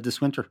this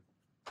winter?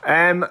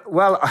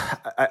 Well,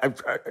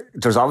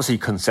 there's obviously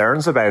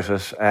concerns about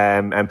it.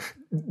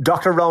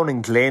 Dr.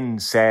 Ronan Glynn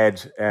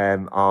said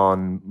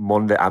on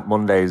Monday at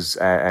Monday's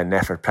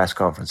NPHET press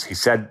conference, he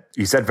said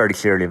very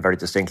clearly and very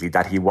distinctly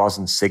that he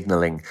wasn't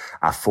signalling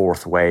a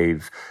fourth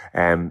wave. He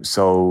was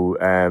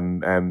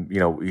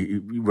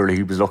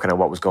looking at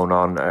what was going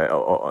on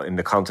in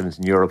the continent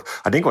in Europe.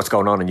 I think what's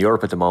going on in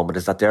Europe at the moment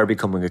is that they're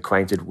becoming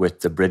acquainted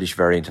with the British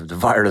variant of the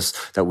virus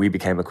that we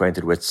became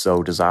acquainted with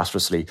so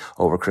disastrously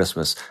over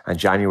Christmas and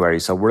January.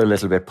 So we're a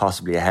little bit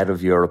possibly ahead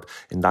of Europe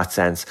in that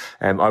sense.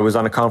 I was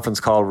on a conference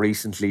call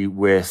recently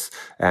with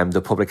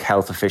the public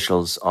health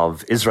officials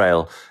of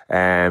Israel,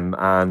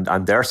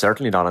 and they're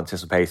certainly not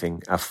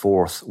anticipating a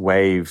fourth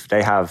wave.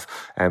 They have,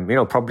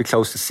 probably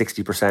close to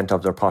 60%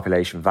 of their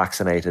population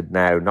vaccinated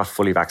now, not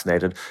fully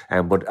vaccinated,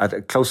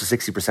 but close to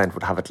 60%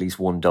 would have at least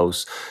one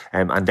dose.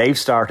 And they've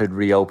started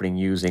reopening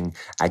using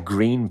a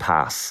green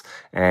pass.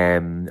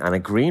 And a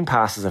green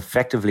pass is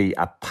effectively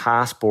a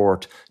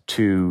passport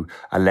to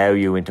allow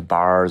you into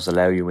bars,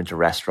 allow you into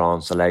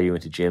restaurants, allow you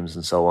into gyms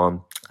and so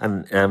on.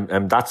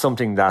 And that's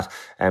something that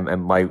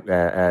might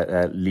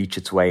leach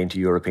its way into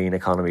European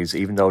economies,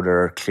 even though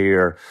there are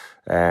clear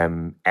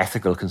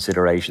ethical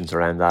considerations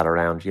around that,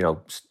 around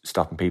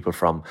stopping people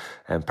from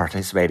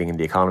participating in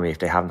the economy if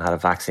they haven't had a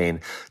vaccine.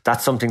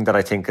 That's something that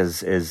I think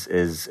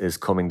is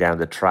coming down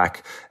the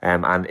track.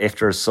 And if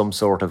there's some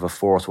sort of a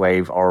fourth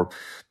wave, or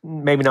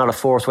maybe not a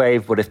fourth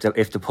wave, but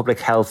if the public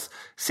health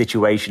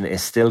situation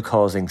is still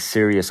causing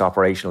serious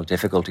operational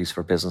difficulties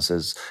for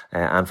businesses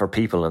and for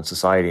people and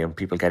society and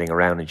people getting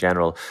around in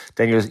general,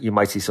 then you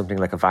might see something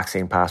like a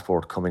vaccine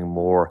passport coming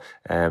more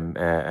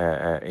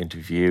into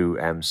view.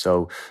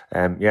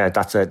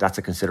 That's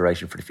a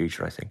consideration for the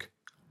future, I think.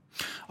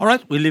 All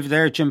right, we'll leave it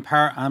there. Jim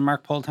Parr and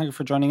Mark Paul, thank you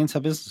for joining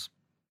Inside Business.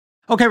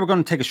 Okay, we're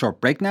going to take a short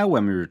break now.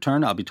 When we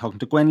return, I'll be talking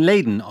to Gwen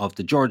Leyden of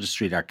the George's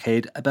Street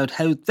Arcade about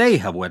how they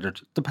have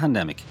weathered the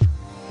pandemic.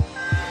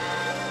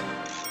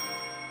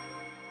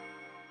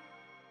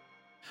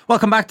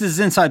 Welcome back. This is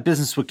Inside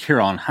Business with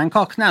Ciarán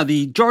Hancock. Now,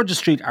 the George's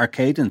Street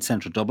Arcade in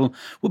central Dublin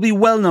will be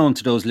well known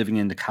to those living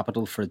in the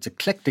capital for its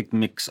eclectic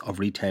mix of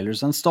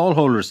retailers and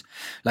stallholders.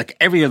 Like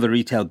every other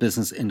retail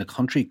business in the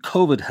country,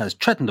 COVID has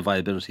threatened the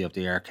viability of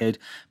the arcade,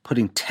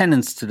 putting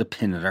tenants to the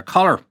pin of their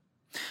collar.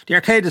 The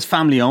arcade is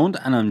family owned,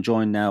 and I'm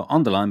joined now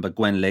on the line by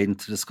Gwen Leyden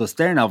to discuss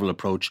their novel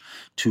approach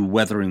to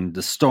weathering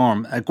the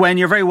storm. Gwen,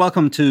 you're very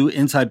welcome to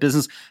Inside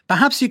Business.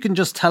 Perhaps you can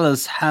just tell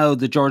us how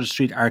the George's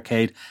Street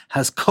Arcade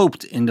has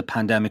coped in the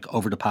pandemic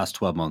over the past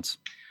 12 months.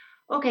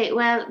 Okay,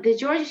 well, the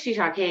George's Street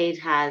Arcade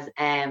has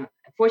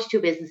 42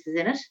 businesses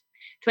in it,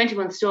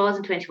 21 stalls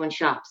and 21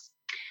 shops.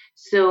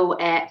 So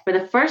for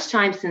the first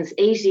time since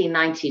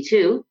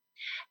 1892,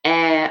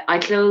 I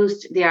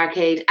closed the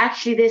arcade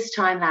actually this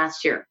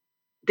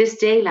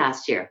day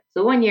last year,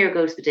 so 1 year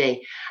ago to the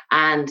day,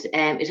 and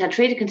it had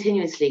traded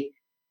continuously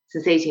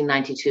since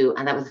 1892,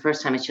 and that was the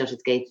first time it shut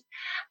its gates.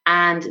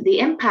 And the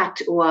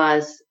impact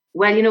was,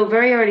 very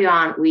early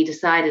on we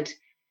decided,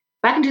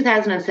 back in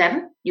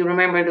 2007, you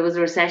remember there was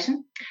a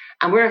recession,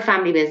 and we're a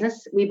family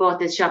business. We bought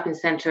this shopping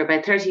centre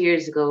about 30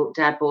 years ago.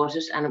 Dad bought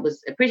it, and it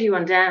was a pretty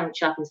run-down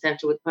shopping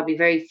centre with probably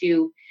very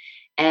few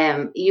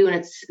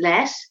units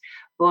let,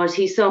 but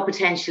he saw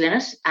potential in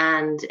it,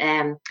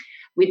 and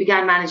we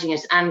began managing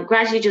it and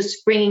gradually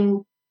just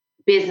bringing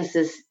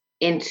businesses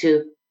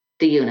into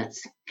the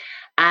units.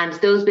 And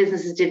those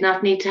businesses did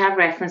not need to have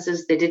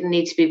references. They didn't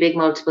need to be big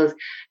multiples.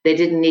 They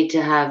didn't need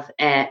to have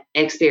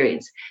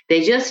experience.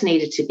 They just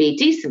needed to be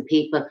decent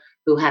people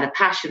who had a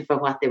passion for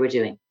what they were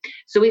doing.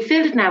 So we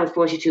filled it now with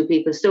 42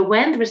 people. So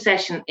when the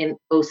recession in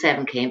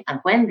 2007 came and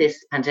when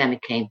this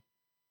pandemic came,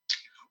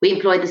 we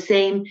employed the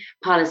same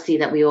policy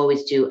that we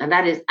always do. And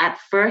that is at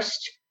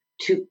first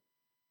to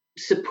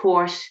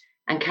support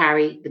and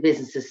carry the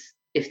businesses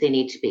if they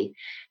need to be.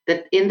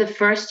 That in the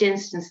first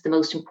instance, the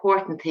most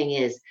important thing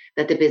is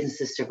that the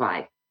businesses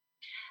survive.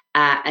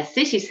 A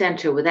city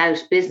centre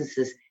without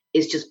businesses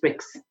is just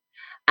bricks.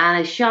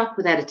 And a shop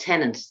without a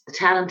tenant, the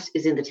talent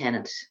is in the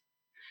tenant.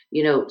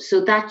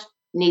 So that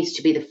needs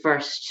to be the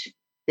first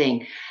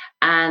thing.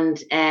 And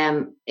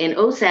in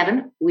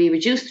 2007, we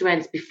reduced the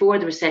rents before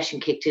the recession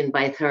kicked in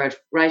by a third,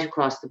 right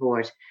across the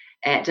board.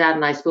 Dad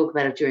and I spoke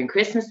about it during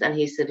Christmas, and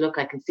he said, look,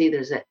 I can see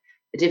there's a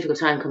difficult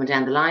time coming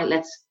down the line.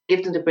 Let's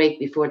give them the break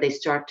before they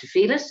start to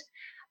feel it.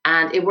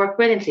 And it worked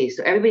brilliantly.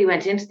 So everybody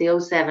went into the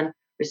 2007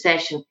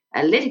 recession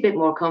a little bit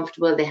more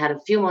comfortable. They had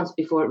a few months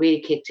before it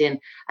really kicked in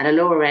at a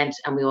lower rent,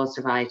 and we all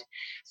survived.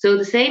 So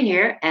the same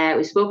here.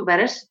 We spoke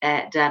about it,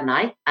 Dad and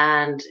I,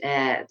 and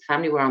the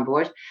family were on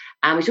board.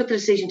 And we took the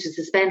decision to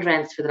suspend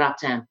rents for the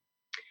lockdown.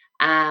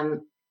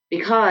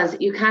 Because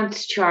you can't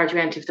charge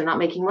rent if they're not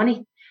making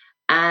money.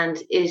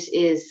 And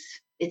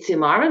it's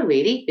immoral,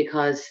 really,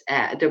 because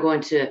they're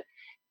going to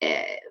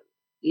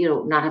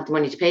not have the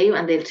money to pay you,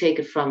 and they'll take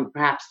it from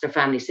perhaps their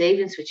family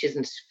savings, which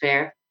isn't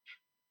fair.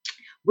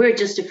 We're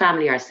just a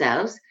family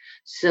ourselves.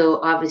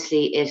 So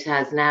obviously it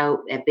has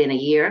now been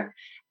a year.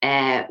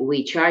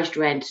 We charged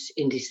rent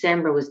in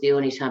December, was the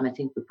only time I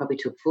think we probably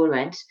took full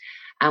rent.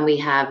 And we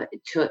have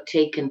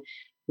taken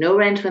no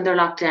rent when they're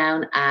locked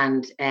down,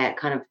 and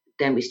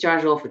then we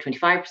started off with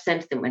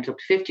 25%, then went up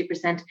to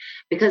 50%,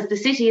 because the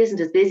city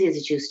isn't as busy as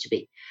it used to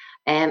be.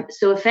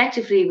 So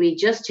effectively, we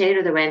just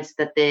tailor the rents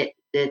that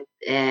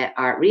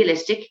are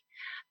realistic,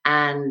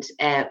 and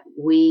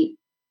we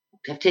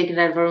have taken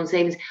it out of our own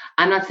savings.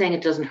 I'm not saying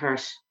it doesn't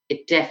hurt.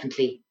 It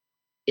definitely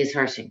is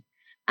hurting.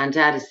 And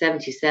Dad is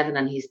 77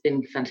 and he's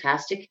been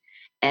fantastic.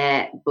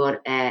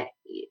 But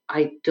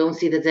I don't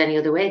see there's any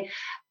other way.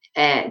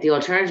 The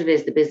alternative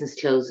is the business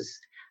closes,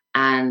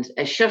 and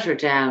a shutter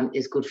down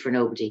is good for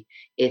nobody.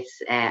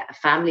 It's a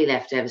family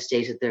left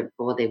devastated. They've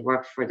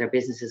worked for, their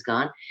business is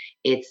gone.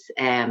 It's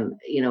a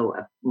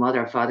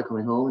mother or father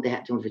coming home, they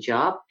don't have a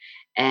job.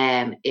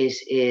 It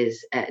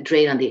is a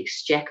drain on the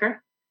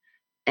exchequer.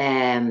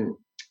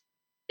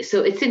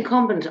 So it's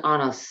incumbent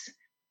on us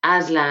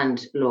as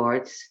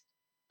landlords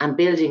and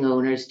building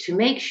owners to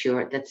make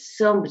sure that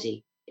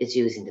somebody is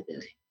using the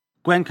building.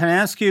 Gwen, can I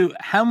ask you,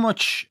 how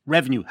much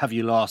revenue have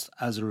you lost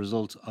as a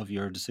result of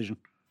your decision?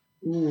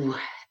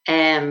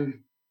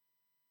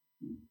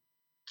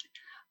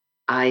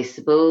 I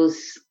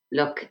suppose,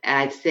 look,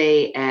 I'd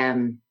say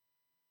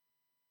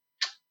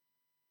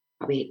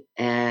probably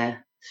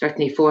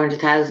certainly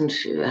 400,000,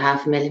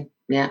 500,000,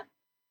 yeah.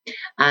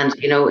 And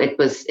it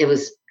was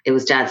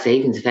Dad's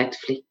savings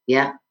effectively,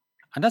 yeah.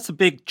 And that's a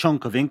big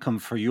chunk of income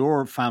for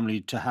your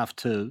family to have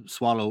to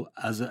swallow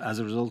as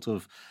a result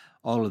of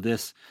all of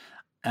this.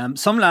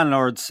 Some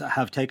landlords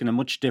have taken a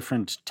much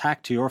different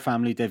tack to your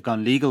family. They've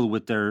gone legal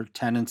with their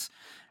tenants.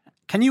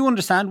 Can you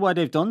understand why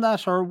they've done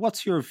that, or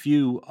what's your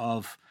view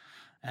of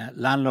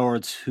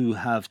landlords who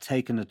have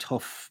taken a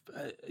tough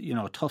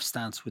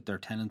stance with their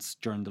tenants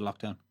during the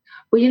lockdown?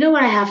 Well, you know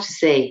what I have to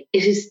say?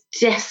 It is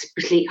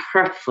desperately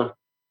hurtful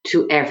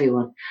to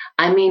everyone.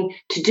 I mean,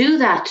 to do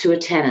that to a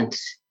tenant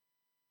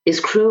is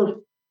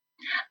cruel.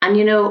 And,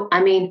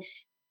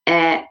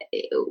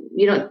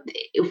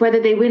 whether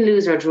they win,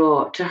 lose or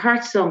draw, to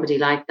hurt somebody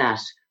like that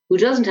who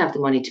doesn't have the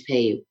money to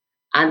pay you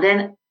and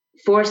then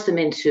force them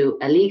into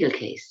a legal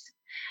case.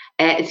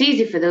 It's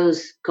easy for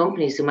those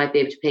companies who might be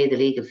able to pay the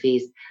legal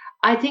fees.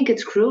 I think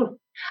it's cruel.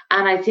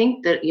 And I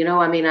think that, I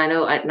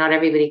know not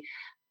everybody,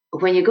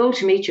 when you go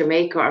to meet your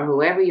maker or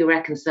whoever you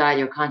reconcile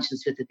your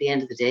conscience with at the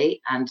end of the day,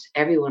 and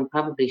everyone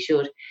probably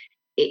should,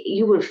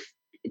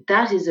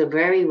 that is a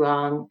very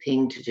wrong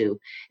thing to do.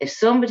 If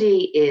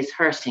somebody is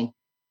hurting,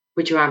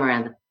 put your arm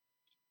around them.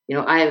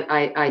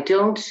 I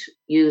don't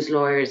use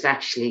lawyers,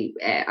 actually.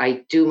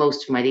 I do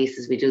most of my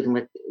leases.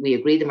 We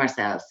agree them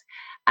ourselves,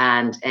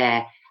 and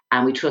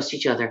we trust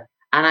each other.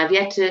 And I've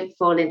yet to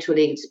fall into a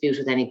legal dispute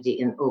with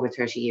anybody in over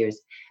 30 years,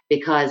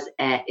 because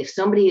if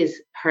somebody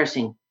is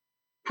hurting,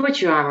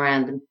 put your arm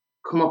around them,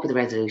 come up with a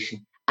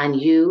resolution, and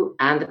you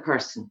and the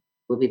person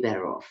will be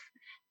better off.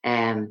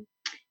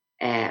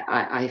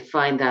 I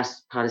find that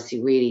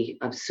policy really,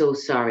 I'm so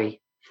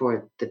sorry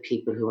for the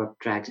people who are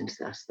dragged into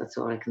that. That's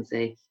all I can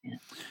say. Yeah.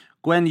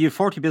 Gwen, you have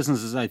 40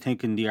 businesses, I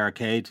think, in the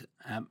arcade.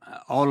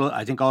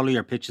 I think all of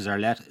your pitches are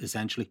let,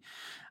 essentially.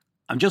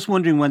 I'm just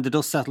wondering, when the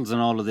dust settles on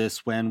all of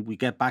this, when we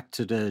get back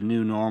to the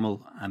new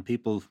normal and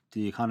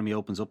the economy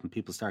opens up and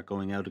people start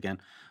going out again,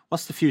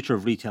 what's the future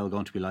of retail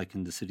going to be like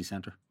in the city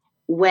centre?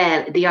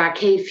 Well, the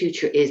arcade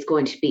future is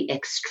going to be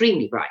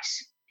extremely bright,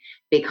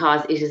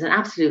 because it is an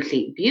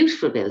absolutely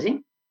beautiful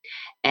building.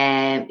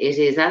 It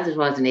is as it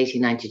was in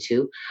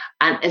 1892.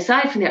 And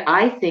aside from that,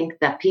 I think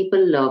that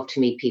people love to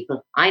meet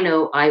people. I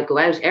know I go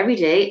out every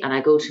day and I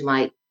go to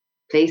my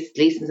place,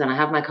 Gleason's, and I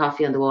have my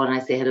coffee on the wall and I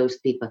say hello to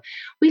people.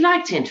 We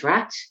like to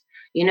interact.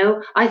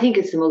 I think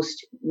it's the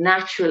most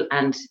natural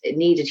and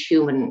needed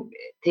human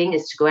thing,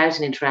 is to go out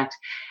and interact.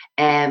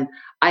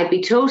 I'd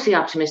be totally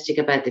optimistic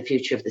about the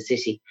future of the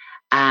city.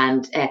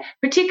 And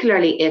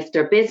particularly if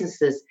their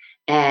businesses,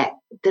 they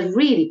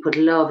really put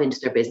love into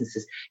their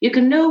businesses. You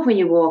can know when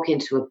you walk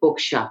into a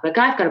bookshop. Like,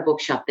 I've got a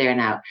bookshop there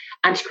now,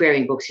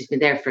 Antiquarian Books. He's been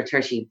there for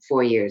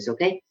 34 years,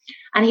 okay?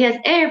 And he has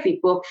every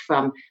book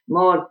from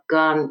Maud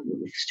Gonne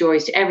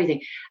stories to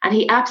everything. And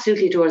he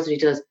absolutely adores what he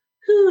does.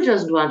 Who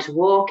doesn't want to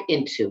walk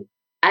into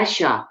a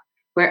shop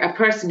where a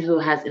person who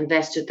has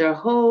invested their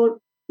whole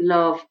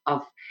love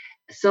of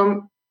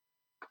some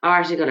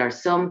article or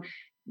some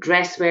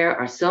dresswear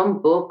or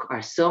some book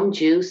or some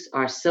juice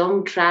or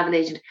some travel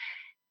agent,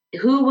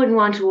 who wouldn't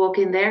want to walk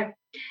in there?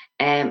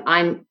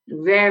 I'm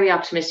very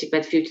optimistic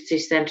about the future city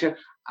centre.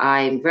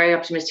 I'm very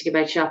optimistic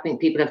about shopping.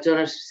 People have done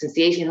it since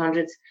the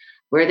 1800s.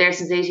 We're there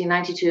since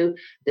 1892.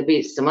 There'll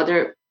be some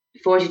other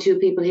 42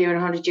 people here in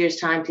 100 years'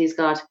 time, please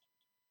God.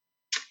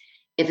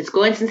 If it's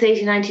going since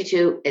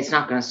 1892, it's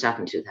not going to stop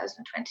in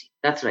 2020.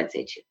 That's what I'd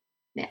say to you.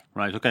 Yeah.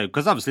 Right, okay.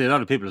 Because obviously a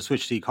lot of people have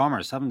switched to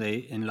e-commerce, haven't they,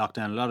 in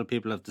lockdown? A lot of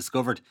people have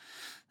discovered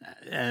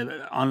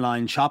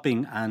online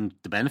shopping and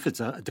the benefits,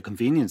 the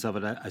convenience of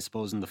it, I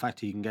suppose, and the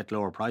fact that you can get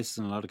lower prices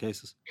in a lot of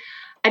cases.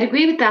 I'd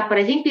agree with that, but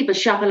I think people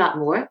shop a lot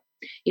more,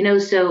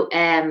 so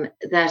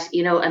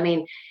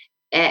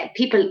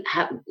people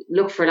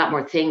look for a lot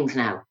more things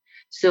now.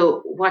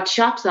 So what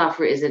shops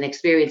offer is an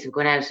experience of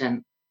going out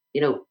and,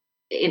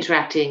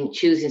 interacting,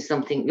 choosing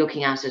something,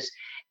 looking at it,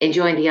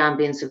 enjoying the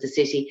ambience of the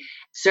city.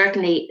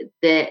 Certainly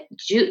the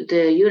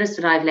units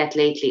that I've let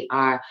lately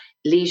are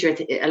leisure,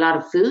 a lot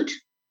of food,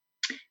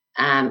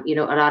 a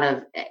lot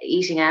of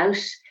eating out.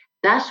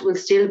 That will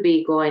still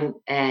be going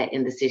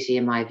in the city,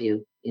 in my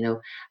view,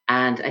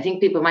 and I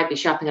think people might be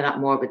shopping a lot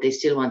more, but they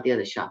still want the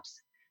other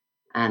shops.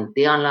 And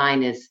the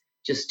online is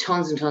just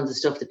tons and tons of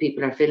stuff that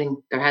people are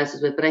filling their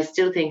houses with, but I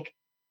still think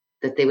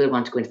that they will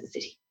want to go into the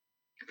city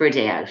for a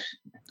day out.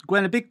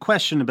 Gwen, a big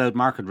question about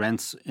market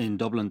rents in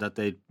Dublin, that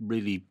they'd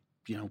really,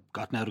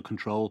 gotten out of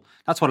control.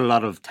 That's what a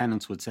lot of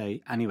tenants would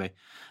say anyway.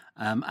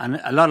 And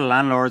a lot of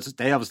landlords,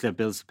 they obviously have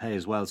bills to pay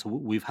as well. So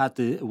we've had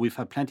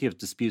plenty of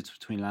disputes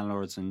between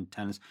landlords and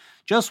tenants.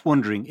 Just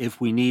wondering if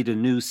we need a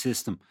new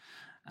system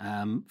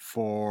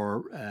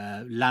for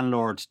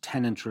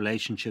landlord-tenant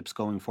relationships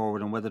going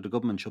forward, and whether the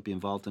government should be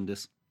involved in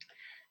this.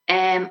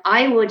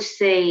 I would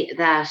say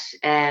that,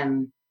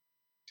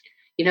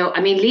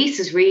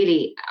 leases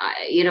really,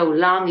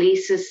 long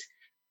leases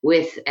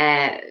with,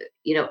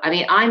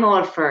 I'm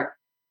all for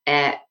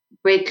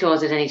break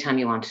clause at any time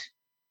you want.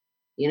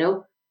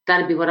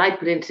 That'd be what I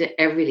put into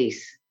every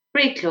lease.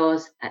 Break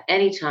clause at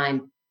any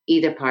time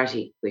either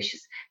party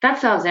wishes. That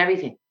solves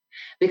everything,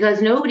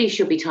 because nobody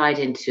should be tied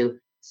into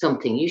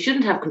something. You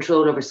shouldn't have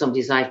control over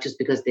somebody's life just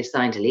because they've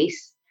signed a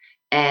lease.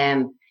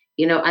 And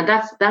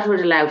that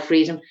would allow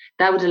freedom.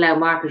 That would allow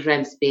market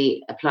rents to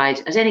be applied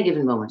at any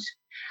given moment.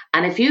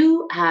 And if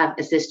you have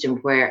a system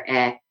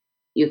where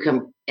you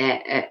can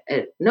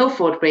no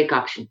fault break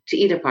option to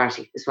either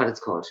party is what it's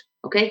called.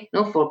 Okay,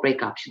 no fault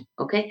break option.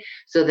 Okay,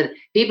 so that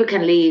people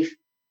can leave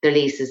their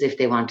leases if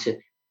they want to.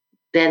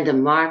 Then the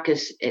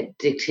market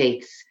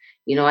dictates.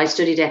 I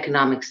studied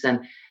economics,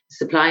 and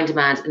supply and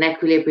demand, an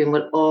equilibrium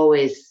will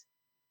always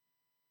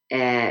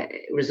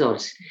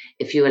result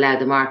if you allow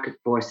the market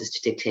forces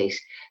to dictate.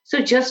 So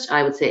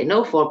I would say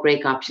no fault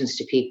break options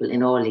to people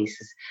in all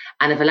leases.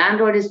 And if a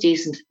landlord is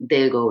decent,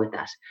 they'll go with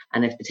that.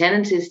 And if the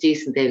tenant is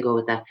decent, they'll go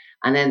with that.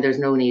 And then there's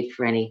no need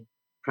for any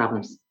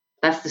problems.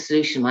 That's the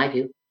solution, in my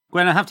view.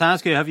 Gwen, I have to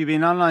ask you, have you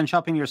been online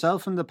shopping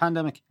yourself in the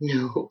pandemic?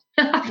 No,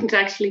 I haven't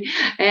actually.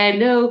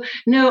 No,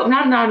 I'm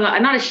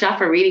not a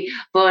shopper really,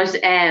 but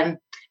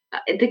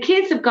the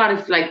kids have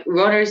got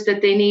runners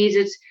that they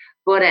needed.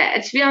 But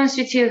to be honest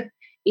with you,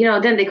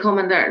 then they come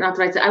and they're not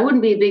the right side. I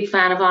wouldn't be a big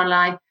fan of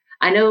online.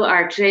 I know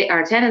our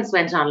tenants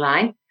went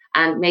online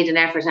and made an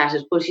effort at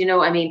it, but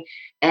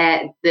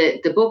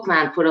the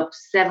bookman put up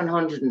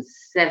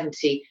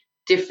 770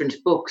 different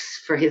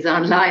books for his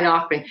online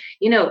offering.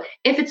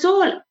 If it's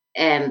all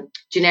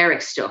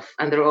generic stuff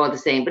and they're all the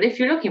same, but if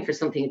you're looking for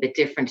something a bit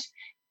different,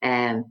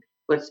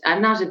 but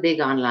I'm not a big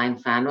online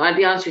fan. I'll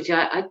be honest with you,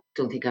 I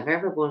don't think I've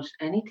ever bought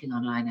anything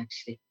online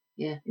actually.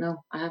 Yeah,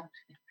 no, I haven't.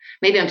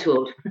 Maybe I'm too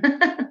old.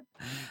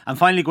 And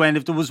finally, Gwen,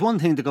 if there was one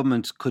thing the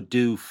government could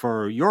do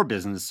for your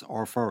business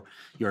or for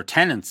your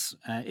tenants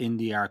in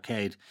the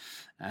arcade,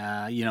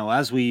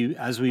 as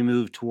we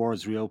move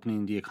towards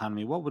reopening the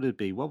economy, what would it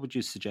be? What would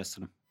you suggest to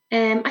them?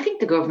 I think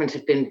the government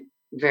have been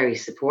very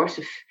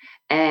supportive.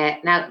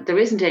 Now, there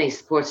isn't any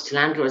support to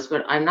landlords,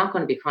 but I'm not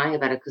going to be crying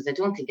about it because I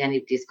don't think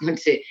anybody's going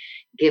to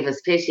give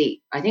us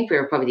pity. I think we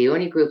were probably the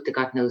only group that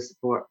got no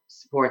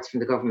supports from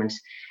the government,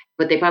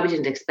 but they probably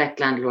didn't expect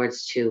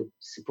landlords to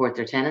support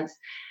their tenants.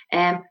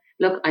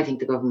 Look, I think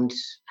the government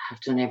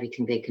have done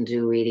everything they can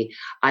do, really.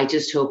 I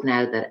just hope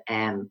now that,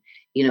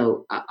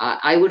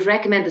 I would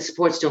recommend the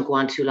supports don't go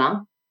on too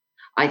long.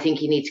 I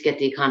think you need to get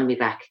the economy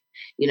back.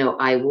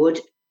 I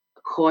would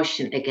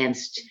caution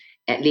against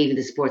leaving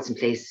the supports in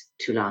place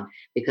too long,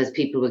 because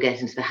people will get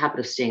into the habit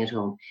of staying at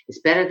home. It's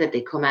better that they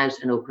come out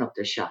and open up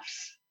their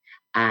shops.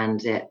 And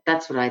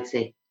that's what I'd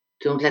say.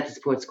 Don't let the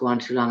supports go on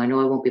too long. I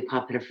know I won't be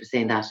popular for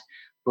saying that,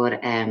 but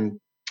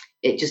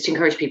it just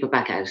encourage people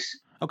back out.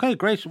 Okay,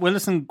 great. Well,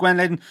 listen, Gwen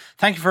Leyden,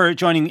 thank you for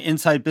joining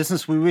Inside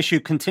Business. We wish you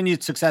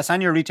continued success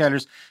and your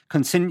retailers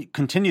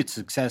continued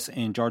success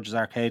in George's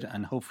Arcade,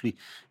 and hopefully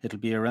it'll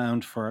be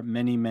around for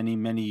many, many,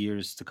 many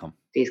years to come.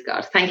 Please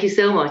God. Thank you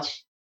so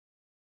much.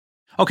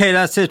 Okay,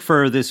 that's it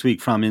for this week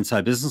from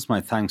Inside Business.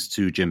 My thanks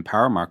to Jim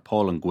Power, Mark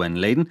Paul and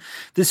Gwen Leyden.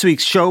 This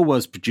week's show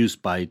was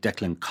produced by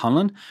Declan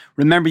Conlon.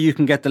 Remember, you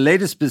can get the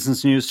latest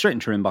business news straight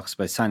into your inbox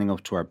by signing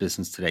up to our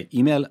Business Today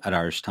email at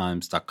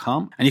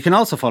irishtimes.com. And you can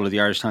also follow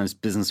the Irish Times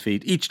business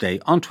feed each day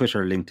on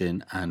Twitter,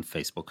 LinkedIn and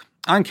Facebook.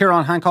 I'm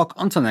Ciarán Hancock.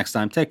 Until next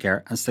time, take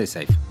care and stay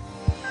safe.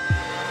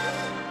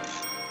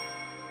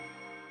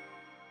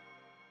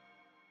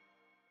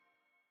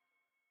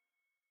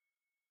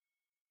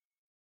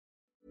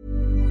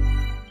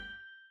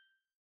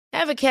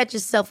 Ever catch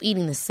yourself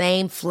eating the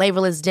same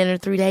flavorless dinner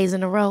 3 days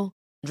in a row?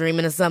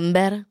 Dreaming of something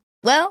better?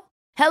 Well,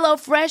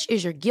 HelloFresh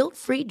is your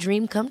guilt-free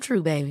dream come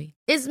true, baby.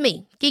 It's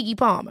me, Keke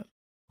Palmer.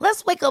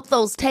 Let's wake up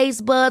those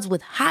taste buds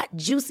with hot,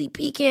 juicy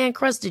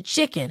pecan-crusted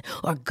chicken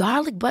or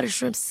garlic butter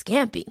shrimp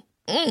scampi.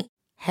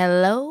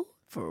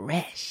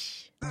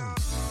 HelloFresh.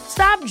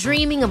 Stop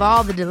dreaming of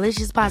all the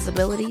delicious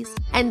possibilities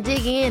and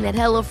dig in at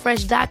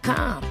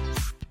HelloFresh.com.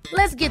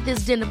 Let's get this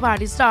dinner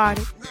party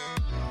started.